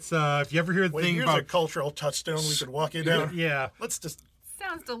 Yeah, that's if you ever hear the Wait, thing here's about a cultural touchstone we could walk you down. yeah. Let's just.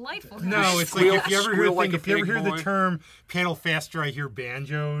 Sounds delightful. No, it's like Squeal- if you ever hear squeal like a if you ever pig hear boy. the term paddle faster, I hear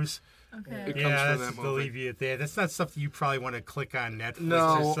banjos. Okay. It comes Yeah, from that's that to movie. leave you at that. That's not something you probably want to click on Netflix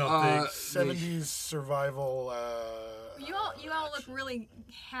No, or something. 70s survival. You all look really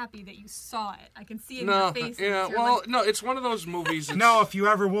happy that you saw it. I can see it in No, your faces. yeah, You're well, like, no, it's one of those movies. It's, No, if you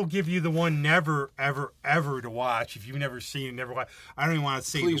ever, we'll give you the one never, ever, ever to watch. If you've never seen it, never watch. I don't even want to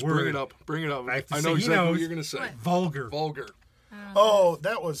say please the word. bring it up. Bring it up. I have to I say, know he exactly what knows. you're going to say. What? Vulgar. Vulgar. Oh,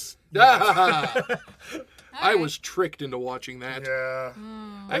 that was. I was tricked into watching that. Yeah.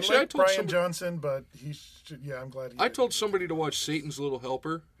 Actually, I like told Brian somebody, Johnson, but he should. Yeah, I'm glad he I did. told somebody to watch Satan's Little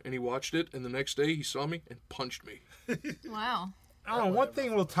Helper, and he watched it, and the next day he saw me and punched me. wow. Oh, one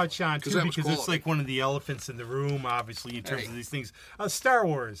thing we'll touch on too, that was because it's quality. like one of the elephants in the room, obviously, in terms Hey. of these things. Star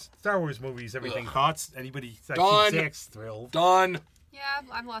Wars movies, everything. Ugh. Thoughts? Anybody? I Done. see Zach's thrilled. Done. Yeah,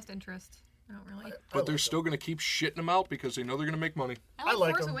 I've lost interest. I don't really. But they're still going to keep shitting them out because they know they're going to make money. I like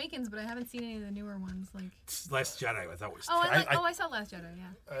like Force 'em. Awakens, but I haven't seen any of the newer ones. Like, Last Jedi, I thought was. oh, I saw Last Jedi.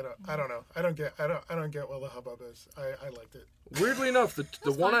 Yeah. I don't know. I don't get what the hubbub is. I liked it. Weirdly enough, the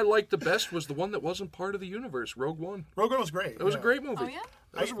one fine. I liked the best was the one that wasn't part of the universe, Rogue One. Rogue One was great. It was a great movie. Oh yeah.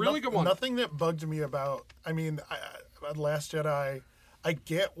 It was a really good one. Nothing that bugged me about. I mean, about Last Jedi. I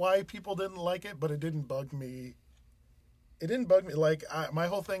get why people didn't like it, but it didn't bug me. It didn't bug me. Like my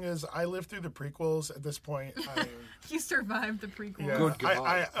whole thing is, I lived through the prequels. At this point, You survived the prequel. yeah, Good God,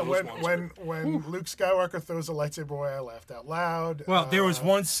 I those ones when Luke Skywalker throws a lightsaber away, I laughed out loud. Well, there was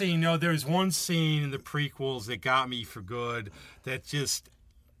one scene. No, there was one scene in the prequels that got me for good. That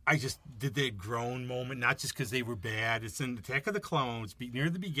I just did that groan moment, not just because they were bad. It's in Attack of the Clones, near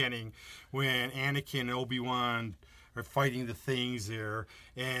the beginning, when Anakin and Obi-Wan are fighting the things there,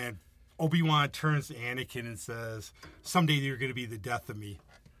 and Obi-Wan turns to Anakin and says, "Someday you're going to be the death of me."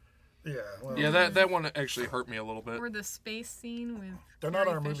 Yeah, well, Yeah, that one actually hurt me a little bit. Or the space scene with. they're not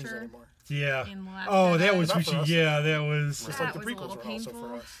Carrie our movies Fisher. anymore. Yeah. In Last Oh, that Jedi. was Not for us. yeah, that was. Just That like the was a prequels little were also painful.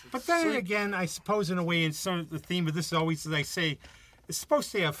 for us. But then again, I suppose in a way, in some of the theme of this is always, as I say, it's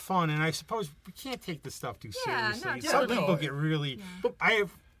supposed to have fun, and I suppose we can't take this stuff too Yeah, seriously. no, Some no. people get really. But I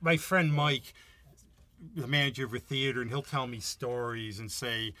have my friend Mike, the manager of a theater, and he'll tell me stories and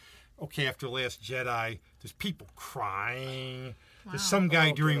say, "Okay, after Last Jedi, there's people crying. There's some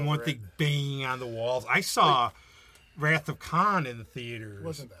guy during get one over thing banging on the walls. I saw Wrath of Khan in the theaters." It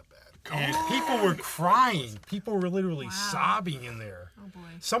wasn't that bad. And people were crying. People were literally sobbing in there. Oh boy.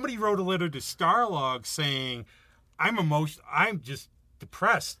 Somebody wrote a letter to Starlog saying, I'm just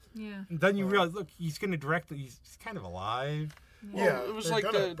depressed. Yeah. And then you realize, look, he's going to direct it. He's kind of alive. Yeah, It was they're like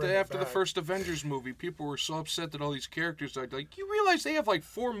gonna bring it after the back. first Avengers movie, people were so upset that all these characters died. Like, you realize they have like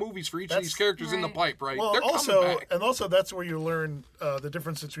 4 movies for each of these That's- characters in the Right. pipe, right? Well, They're also, coming back. and also that's where you learn the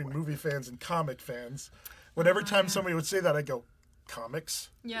difference between movie fans and comic fans. When every time somebody would say that, I'd go, comics?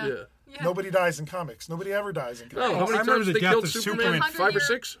 Yeah. Yeah. Yeah. Nobody dies in comics. Nobody ever dies in No, comics. how many I remember times the they death killed of Superman? Superman. 5 or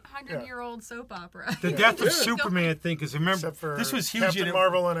 6? 100-year-old soap opera. The death of Superman thing, because remember, Except for this was huge. Captain in it.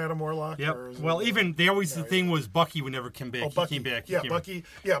 Marvel and Adam Warlock. Yep. or is it- Well, even the thing was Bucky would never come back. Oh, Bucky. He came back. Yeah, came Bucky.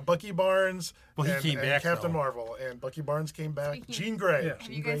 Yeah, Bucky Barnes. Well, he and, came and back, Captain though. Marvel and Bucky Barnes came back. Speaking- Jean Grey. Yeah. Have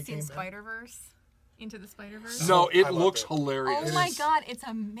Jean you Grey guys seen came back. Spider-Verse? Into the Spider-Verse? No, I it loved looks it. hilarious. Oh my god, it's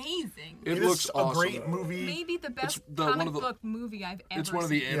amazing. It It looks is awesome. a great movie. Maybe the best one comic of the- book movie I've ever It's one of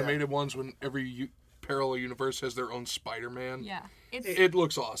the seen. animated ones when every parallel universe has their own Spider-Man. Yeah. It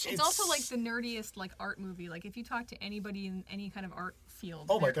looks awesome. It's also like the nerdiest like art movie. Like if you talk to anybody in any kind of art field,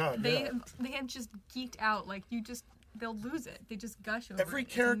 Oh my God, they yeah. they have just geeked out. Like they'll lose it. They just gush over Every it.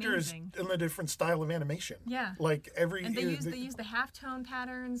 It's character is amazing. in a different style of animation. Yeah. Like every. And they use the halftone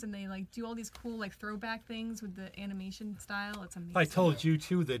patterns, and they like do all these cool like throwback things with the animation style. It's amazing. I told you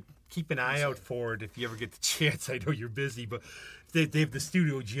too that keep an eye out for it if you ever get the chance. I know you're busy, but they have the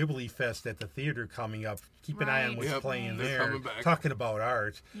Studio Ghibli Fest at the theater coming up. Keep an eye on what's Yep, playing they're there. coming back. Talking about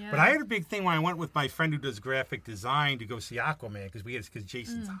art. Yeah. But I had a big thing when I went with my friend who does graphic design to go see Aquaman because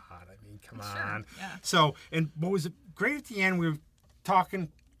Jason's hot. I mean, come Sure, on. yeah. So, and what was great at the end, we were talking.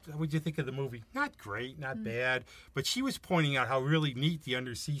 What'd you think of the movie? Not great, not bad, but she was pointing out how really neat the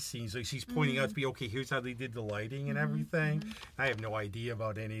undersea scenes. Like she's pointing out to be okay. Here's how they did the lighting and everything. I have no idea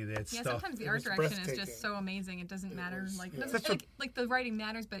about any of that Yeah, stuff. sometimes the It art was direction is breathtaking. just so amazing. It doesn't matter. was, Like, yeah. the- That's like the writing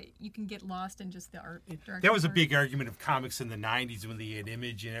matters, but you can get lost in just the art direction. That was a part. big argument of comics in the 90s when they had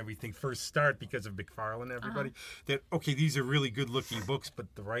Image and everything first start because of McFarlane and everybody. That, okay, these are really good looking books, but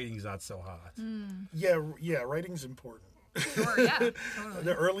the writing's not so hot. Yeah, writing's important. Sure, yeah, totally.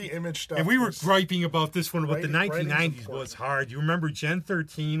 The early Image stuff. And we were was- griping about this one, but the Writing's 1990s important. was hard. You remember Gen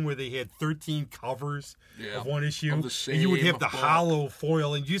 13 where they had 13 covers Yeah, of one issue? of the and you would same have the book. hollow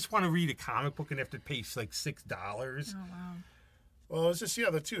foil, and you just want to read a comic book and have to pay like $6. Oh wow. Well, it's just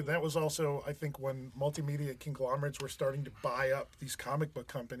the two. That was also, I think, when multimedia conglomerates were starting to buy up these comic book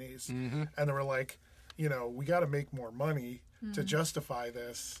companies, and they were like, we got to make more money to justify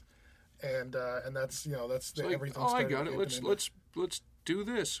this, and that's that's Like, everything. I started got it. creeping Let's do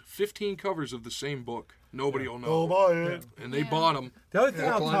this. 15 covers of the same book. Nobody will in. know. Oh, buy it. And they bought them. The other thing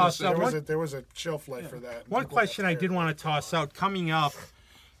I'll toss out, There was a shelf life for that. one People question I got did want to toss out coming up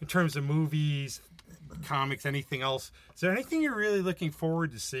in terms of movies, comics, anything else. Is there anything you're really looking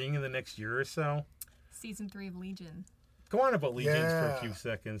forward to seeing in the next year or so? Season 3 of Legion. Go on about Legions for a Yeah. few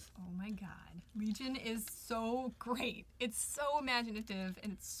seconds. Oh my god. Legion is so great. It's so imaginative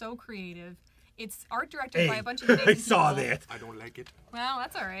and it's so creative. It's art directed by a bunch of I amazing saw people. that. I don't like it. Well,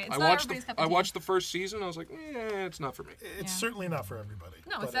 that's all right. It's I not watched everybody's cup I of tea. watched the first season. I was like, it's not for me. It's Yeah. certainly not for everybody.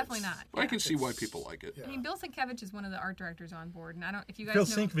 No, but it's definitely not. I Yeah. can see why people like it. Yeah. I mean, Bill Sienkiewicz is one of the art directors on board, and I don't if you guys Phil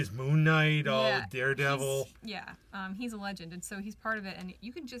know. Sienkiewicz, Moon Knight, Yeah, Daredevil. he's a legend, and so he's part of it, and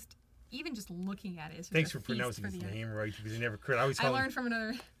you can just even just looking at it. It's just Thanks a for feast pronouncing his the eye. name right because he never could. I always I call learned him from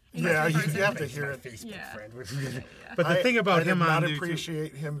another. Yeah, you person. have to he's hear my it. Facebook Yeah. friend. But the thing I about did him not on there, too-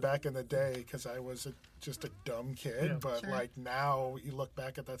 appreciate him back in the day because I was just a dumb kid. Yeah. But Sure. like now, you look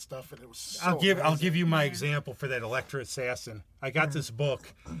back at that stuff and it was. So I'll give amazing. you my example for that Electra Assassin. I got this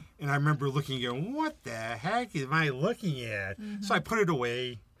book, and I remember looking at what the heck am I looking at? So I put it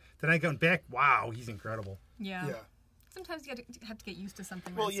away. Then I got back. Wow, he's incredible. Yeah. Yeah. Sometimes you have to get used to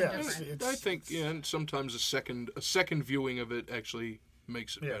something. Well, that's yeah, So it's- different. I think, and sometimes a second viewing of it actually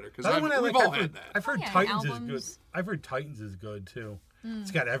makes it better because The other one I we've like, all had that. I've heard yeah, Titans is albums. good. I've heard Titans is good too.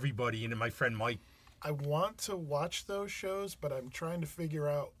 It's got everybody in it. My friend Mike. I want to watch those shows, but I'm trying to figure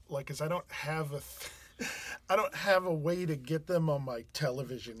out because I don't have I don't have a way to get them on my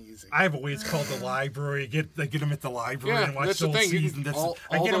television easy. I have a way. It's called the library. I get them at the library Yeah, and watch that's the the whole thing. You can- season. That's all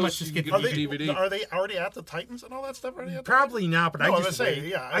I get them. those Just you get can Are they DVD. are they already at the Titans and all that stuff? Already at the probably not, but No, I I just would say, wait.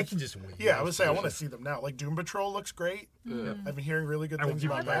 yeah, I can just wait. Yeah, I would say I want to see them now. Like Doom Patrol looks great. Yeah. I've been hearing really good I will things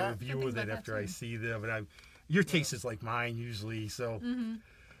give you about my that. review Good of things it about after that, I too. see them. And your taste is like mine usually, so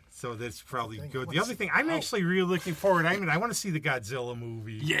so that's probably I good. wanna The other see thing I'm how- actually really looking forward. I want to see the Godzilla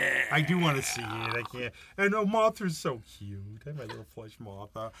movie. Yeah. I do want to see it. I can't. I know Mothra's so cute. I have my little flesh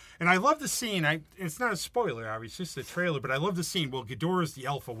Mothra, and I love the scene. It's not a spoiler, obviously, it's just a trailer, but I love the scene. Well, Ghidorah's the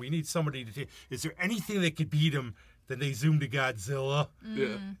alpha. We need somebody to. Is there anything that could beat him? Then they zoom to Godzilla.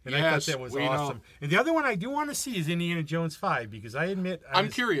 Yeah. And I thought that was awesome. And the other one I do want to see is Indiana Jones 5 because I admit I'm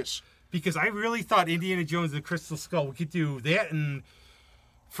curious. because I really thought Indiana Jones and the Crystal Skull we could do that and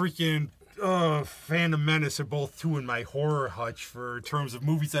freaking Phantom Menace are both two in my horror hutch for terms of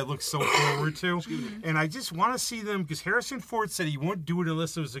movies I look so forward to. And I just want to see them because Harrison Ford said he wouldn't do it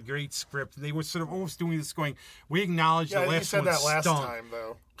unless it was a great script. And they were sort of almost doing this going, we acknowledge Yeah, the you last said one that last stunk. time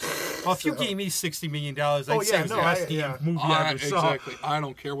though. Well, if you gave me $60 million, I'd say yeah, it was no, the best damn yeah. movie I ever saw. Exactly. I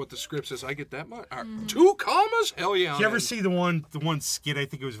don't care what the script says. I get that much. 2 commas? Hell yeah. Did you ever man. see the one skit? I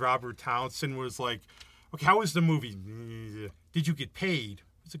think it was Robert Townsend was like, "Okay, how was the movie? Did you get paid?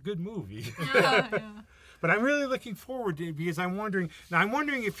 It's a good movie." Yeah, yeah. But I'm really looking forward to it because I'm wondering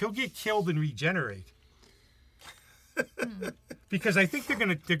if he'll get killed and regenerate. Because I think they're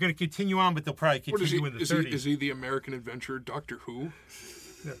gonna continue on, but they'll probably What is he? continue in the Is 30s. he the American adventurer Doctor Who?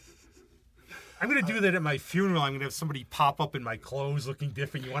 I'm going to do that at my funeral. I'm going to have somebody pop up in my clothes looking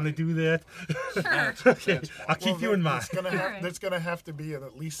different. You want to do that? Sure. Okay. I'll keep you in mind. That's gonna have to be in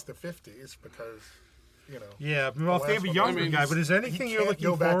at least the 50s because, Yeah, well, if they have a last one- younger I mean, guy, but is there anything he you're can't looking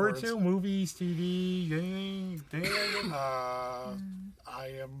go forward backwards. to? Movies, TV, anything? I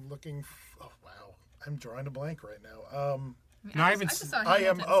am looking. Oh wow, I'm drawing a blank right now. No, I haven't just seen- saw I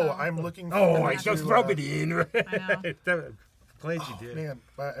am. Hamilton, Oh, so- I'm looking. Oh, forward I just to, rub it in. I know. Glad you did. Man,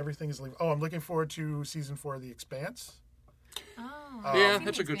 wow, everything is leaving. Oh, I'm looking forward to season 4 of The Expanse. Oh, Yeah, I've seen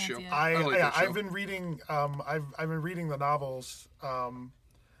that's The a good Expanse show. yet. I like that show. I've been reading. I've been reading the novels.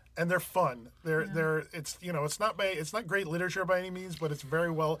 And they're fun. They're it's not great literature by any means, but it's very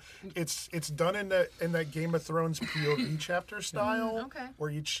well. It's done in that Game of Thrones POV chapter style, okay. where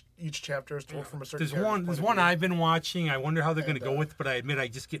each chapter is told from a certain. There's character's one point of view. I've been watching. I wonder how they're going to go And, with it, but I admit I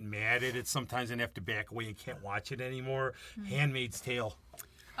just get mad at it sometimes and have to back away and can't watch it anymore. Handmaid's Tale.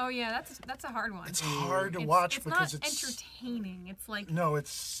 Oh yeah, that's a hard one. It's hard to watch it's because not it's entertaining. It's like no,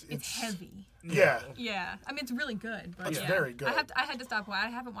 it's heavy. Yeah, Yeah, I mean it's really good, but It's yeah. very good. I had to stop. I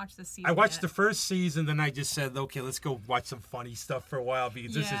haven't watched this season. I watched yet. the first season, then I just said, okay, let's go watch some funny stuff for a while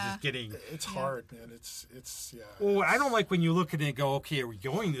because this is Yeah. just getting. it's hard, man. It's yeah. Well, I don't like when you look at it and go, okay, are we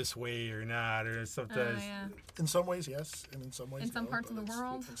going this way or not? Or sometimes. yeah. In some ways, yes, and in some ways, In some no, parts but of the it's-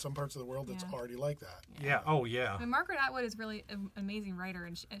 world? In some parts of the world, it's Yeah. already like that. Yeah. Oh, yeah. I mean, Margaret Atwood is really an amazing writer,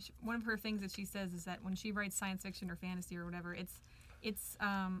 and one of her things that she says is that when she writes science fiction or fantasy or whatever,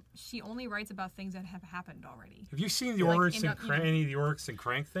 she only writes about things that have happened already. Have you seen the Like, Oryx in and the- you know- any of the Oryx and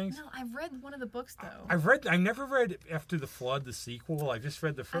Crank things? No, I've read one of the books though. I never read After the Flood, the sequel. I just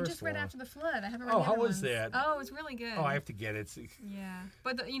read the I first just read one. After the Flood. I haven't read Oh, the how other was ones. that? Oh, it's really good. Oh, I have to get it. Yeah,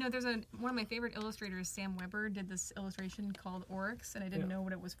 but there's one of my favorite illustrators, Sam Weber, did this illustration called Oryx, and I didn't know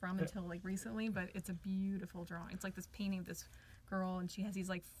what it was from until like recently. But it's a beautiful drawing. It's like this painting of this girl, and she has these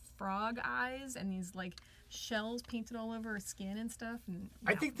like frog eyes and these like shells painted all over her skin and stuff. And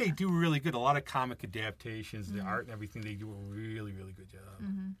I think they do really good. A lot of comic adaptations, the art and everything, they do a really, really good job.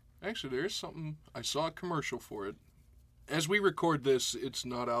 Actually, there is something. I saw a commercial for it. As we record this, it's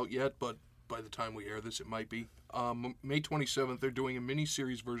not out yet, but by the time we air this, it might be. May 27th, they're doing a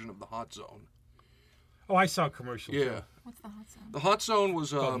mini-series version of The Hot Zone. Oh, I saw a commercial, Yeah. too. What's the hot zone? The Hot Zone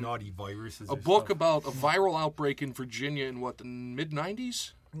was Oh, naughty viruses. a or book stuff. about a viral outbreak in Virginia in, the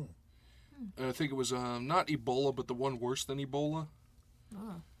mid-90s? And I think it was not Ebola, but the one worse than Ebola.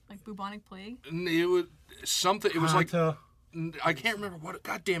 Oh, like bubonic plague. And it was something, it was like, Hanta. I can't remember what,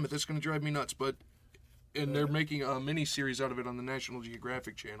 God damn it, that's going to drive me nuts, but, and they're making a mini-series out of it on the National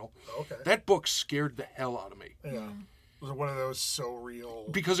Geographic Channel. Okay. That book scared the hell out of me. Yeah. Was it one of those so real?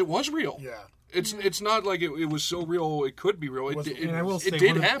 Because it was real. Yeah. It's not like it was so real it could be real. It, Was- it, and I will it say did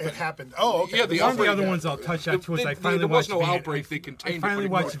one of- happen. It happened. Oh, okay. Yeah, the One of the outbreak- other ones I'll touch on too is I finally there was watched no Van, outbreak. They I contained it. finally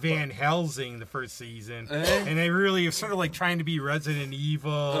but watched it- Van Helsing the first season, and I really was sort of like trying to be Resident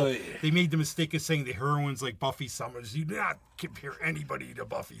Evil. yeah. They made the mistake of saying the heroine's like Buffy Summers. You do not compare anybody to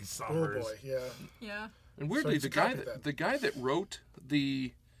Buffy Oh Summers. boy, yeah. Yeah. And weirdly, it's the a guy copy then. the guy that wrote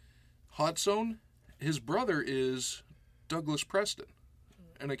the Hot Zone, his brother is Douglas Preston,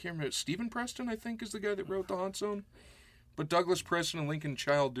 and I can't remember. Stephen Preston, I think, is the guy that wrote the Hot Zone. But Douglas Preston and Lincoln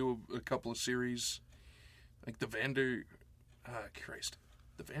Child do a couple of series, like the Vandergrift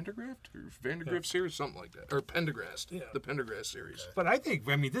or Vandergrift series, something like that, or Pendergrast, the Pendergrast series. But I think,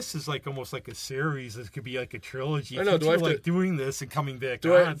 this is like almost like a series. This could be like a trilogy. I know, If do you I have like to- doing this and coming back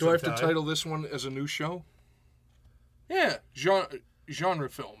Do I on do I have to sometime. title this one as a new show? Yeah, genre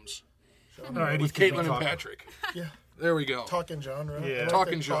films All right, with anything we Caitlin and talk- Patrick. Yeah. There we go. Talking genre. Yeah. I like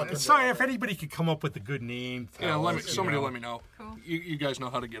Talking that genre. Sorry, if anybody could come up with a good name. Yeah, tell let me. us, you Somebody know. let me know. Cool. You guys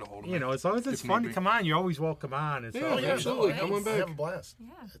know how to get a hold of me. You know, as long as it's If fun need to be. come on, you're always welcome on. It's Yeah, all yeah, good. absolutely. Nice. Come on I back. have a blast. Yeah.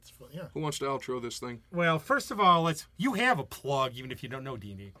 It's fun. Yeah. Who wants to outro this thing? Well, first of all, you have a plug, even if you don't know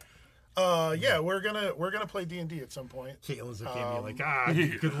D&D. Yeah, we're gonna play D&D at some point. Caitlin's looking at me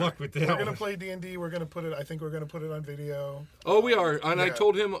like, good luck with that. We're gonna play D&D. We're gonna put it. I think we're gonna put it on video. Oh, we are. And I Yeah.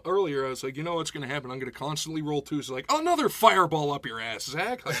 told him earlier, I was like, you know what's going to happen? I'm going to constantly roll twos. Like, another fireball up your ass,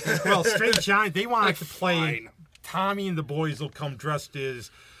 Zach. Like, Well, Straight John, they want Like, to play. fine. Tommy and the boys will come dressed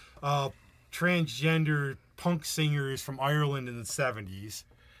as transgender punk singers from Ireland in the 70s.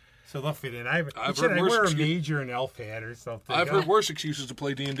 So they'll fit in. I've should heard I worse wear a excuse- major and elf hat or something? I've heard worse excuses to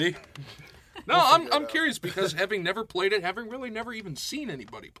play D&D. No, I'm curious because having never played it, having really never even seen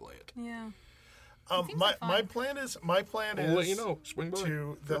anybody play it. Yeah. My like fun. my plan is I'll let you know. Swing by.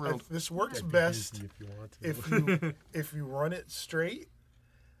 to Come around. this works Be best Disney if you want to. if you run it straight,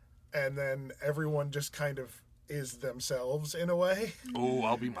 and then everyone just kind of is themselves in a way, Oh,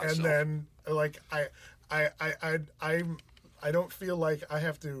 I'll be myself. and then like I don't feel like I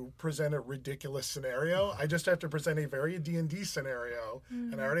have to present a ridiculous scenario. I just have to present a very D&D scenario,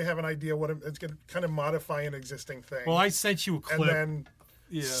 and I already have an idea what it's going to kind of modify an existing thing. Well, I sent you a clip. And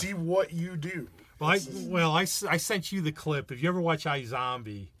then see what you do. Well, I sent you the clip. If you ever watch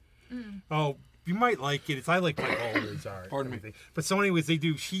iZombie, oh, you might like it. I like Mike Holder's art. Pardon me. But so anyways,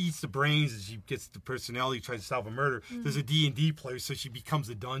 she eats the brains as she gets the personality, tries to solve a murder. There's a D&D player, so she becomes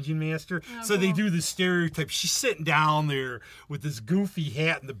a dungeon master. So they do the stereotype. She's sitting down there with this goofy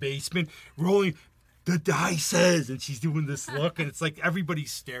hat in the basement, rolling the dices, and she's doing this look, and it's like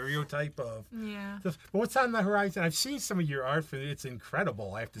everybody's stereotype of stuff. But what's on the horizon? I've seen some of your art for it. It's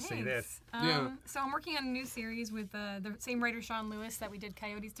incredible, I have to say that. So I'm working on a new series with the same writer, Sean Lewis, that we did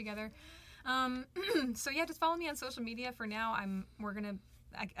Coyotes together. So yeah, just follow me on social media for now. We're gonna,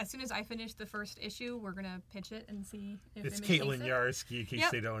 as soon as I finish the first issue, we're gonna pitch it and see if it's Image Caitlin takes it. Yarsky, in case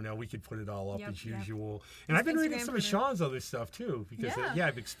they don't know. We could put it all up as usual. And His I've been reading Instagram some of Sean's other stuff too, because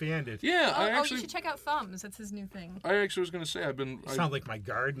I've expanded. Yeah, You should check out Thumbs. That's his new thing. I actually was going to say Sound like my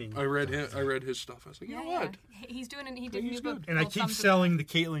gardening. I read his stuff. I was like, you know what? He's doing it. He did a new book. And I called keep Thumbs selling the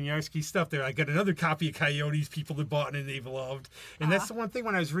Caitlin Yarsky stuff there. I got another copy of Coyotes people that bought it and they've loved. And that's the one thing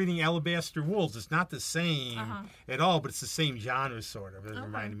when I was reading Alabaster Wolves. It's not the same at all, but it's the same genre, sort of. It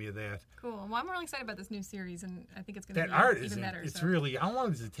reminded me of that. Cool. Well, I'm really excited about this new series, and I think it's going to That be art even better. It's really, how long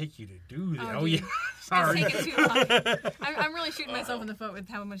does it take you to do that? Oh, dude. Sorry. It's taken too long. I'm really shooting myself in the foot with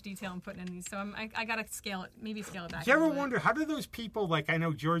how much detail I'm putting in these, so I got to scale it back. Do you ever wonder, how do those people, like I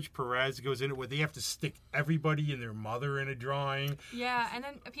know George Perez goes in it where they have to stick everybody and their mother in a drawing? Yeah, and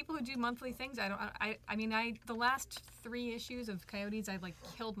then people who do monthly things, the last 3 issues of Coyotes, I like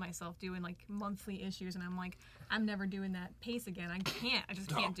killed myself doing like monthly issues, and I'm like, I'm never doing that pace again. I just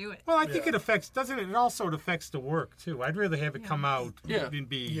can't do it. Well, I think it affects, doesn't it? It also affects the work too. I'd rather have it come out and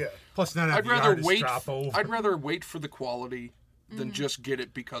be. Plus, not have the artist drop over. I'd rather wait for the quality than just get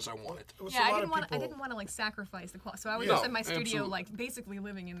it because I want it. I didn't want to like sacrifice the quality, so I was just in my studio, like basically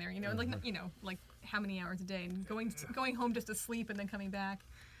living in there. Like how many hours a day, and going home just to sleep and then coming back.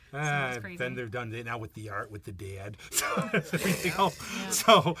 Then they're done now with the art with the dad.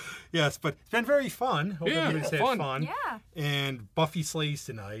 So yes, but it's been very fun. Hope everybody's had fun. Yeah. And Buffy slays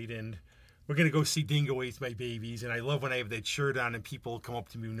tonight, and we're gonna go see Dingo Eats My Babies. And I love when I have that shirt on and people come up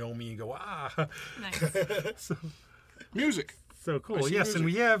to me who know me and go, Nice. Music. So cool. Yes, and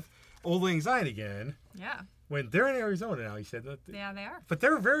we have Old Lang Syne again. Yeah. When they're in Arizona now, he said that. Yeah, they are. But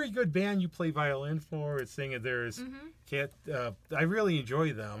they're a very good band. You play violin for. It's singing. There's I really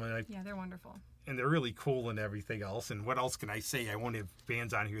enjoy them, and they're wonderful. And they're really cool and everything else. And what else can I say? I won't have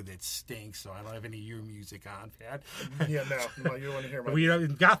bands on here that stink, so I don't have any of your music on, Pat. Yeah, no, you don't want to hear about. We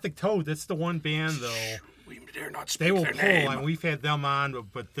Gothic Toad. That's the one band though. We dare not speak they will their pull, name. and we've had them on,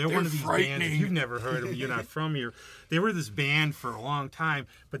 but they're one of these bands. If you've never heard them, you're not from here. They were this band for a long time,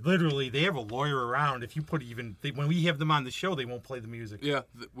 but literally they have a lawyer around. If you put when we have them on the show, they won't play the music. Yeah,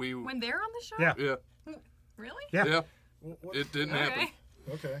 when they're on the show. Yeah. Really? Yeah. It didn't happen.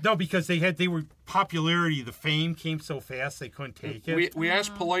 Okay. No, because they were popularity, the fame came so fast they couldn't take it. We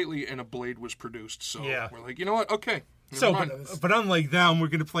asked politely, and a Blade was produced. So we're like, you know what? Okay. So, but unlike them, we're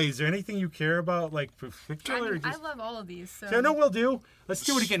going to play. Is there anything you care about, like particular? I love all of these. So no, we'll do. Let's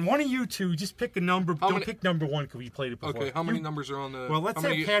do it again. One of you two, just pick a number. Don't pick number one because we played it before. Okay, how many numbers are on the? Well, let's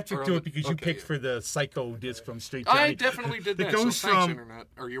have Patrick do it because you picked for the Psycho disc from Straight Johnny. I definitely did that. Goes so thanks, Internet.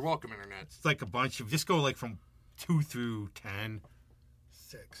 Or you're welcome, Internet. It's like a bunch of. Just go like from 2 through 10.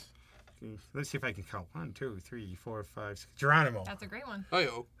 6. Let's see if I can count. 1, 2, 3, 4, 5, 6. Geronimo. That's a great one.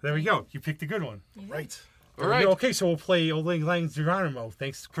 Oh, there we go. You picked a good one. Right. All right. Okay, so we'll play Old Lang Syne's Geronimo.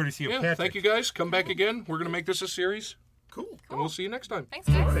 Thanks, courtesy of Patrick. Thank you guys. Come back again. We're going to make this a series. Cool. And we'll see you next time. Thanks,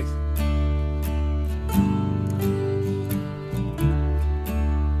 guys.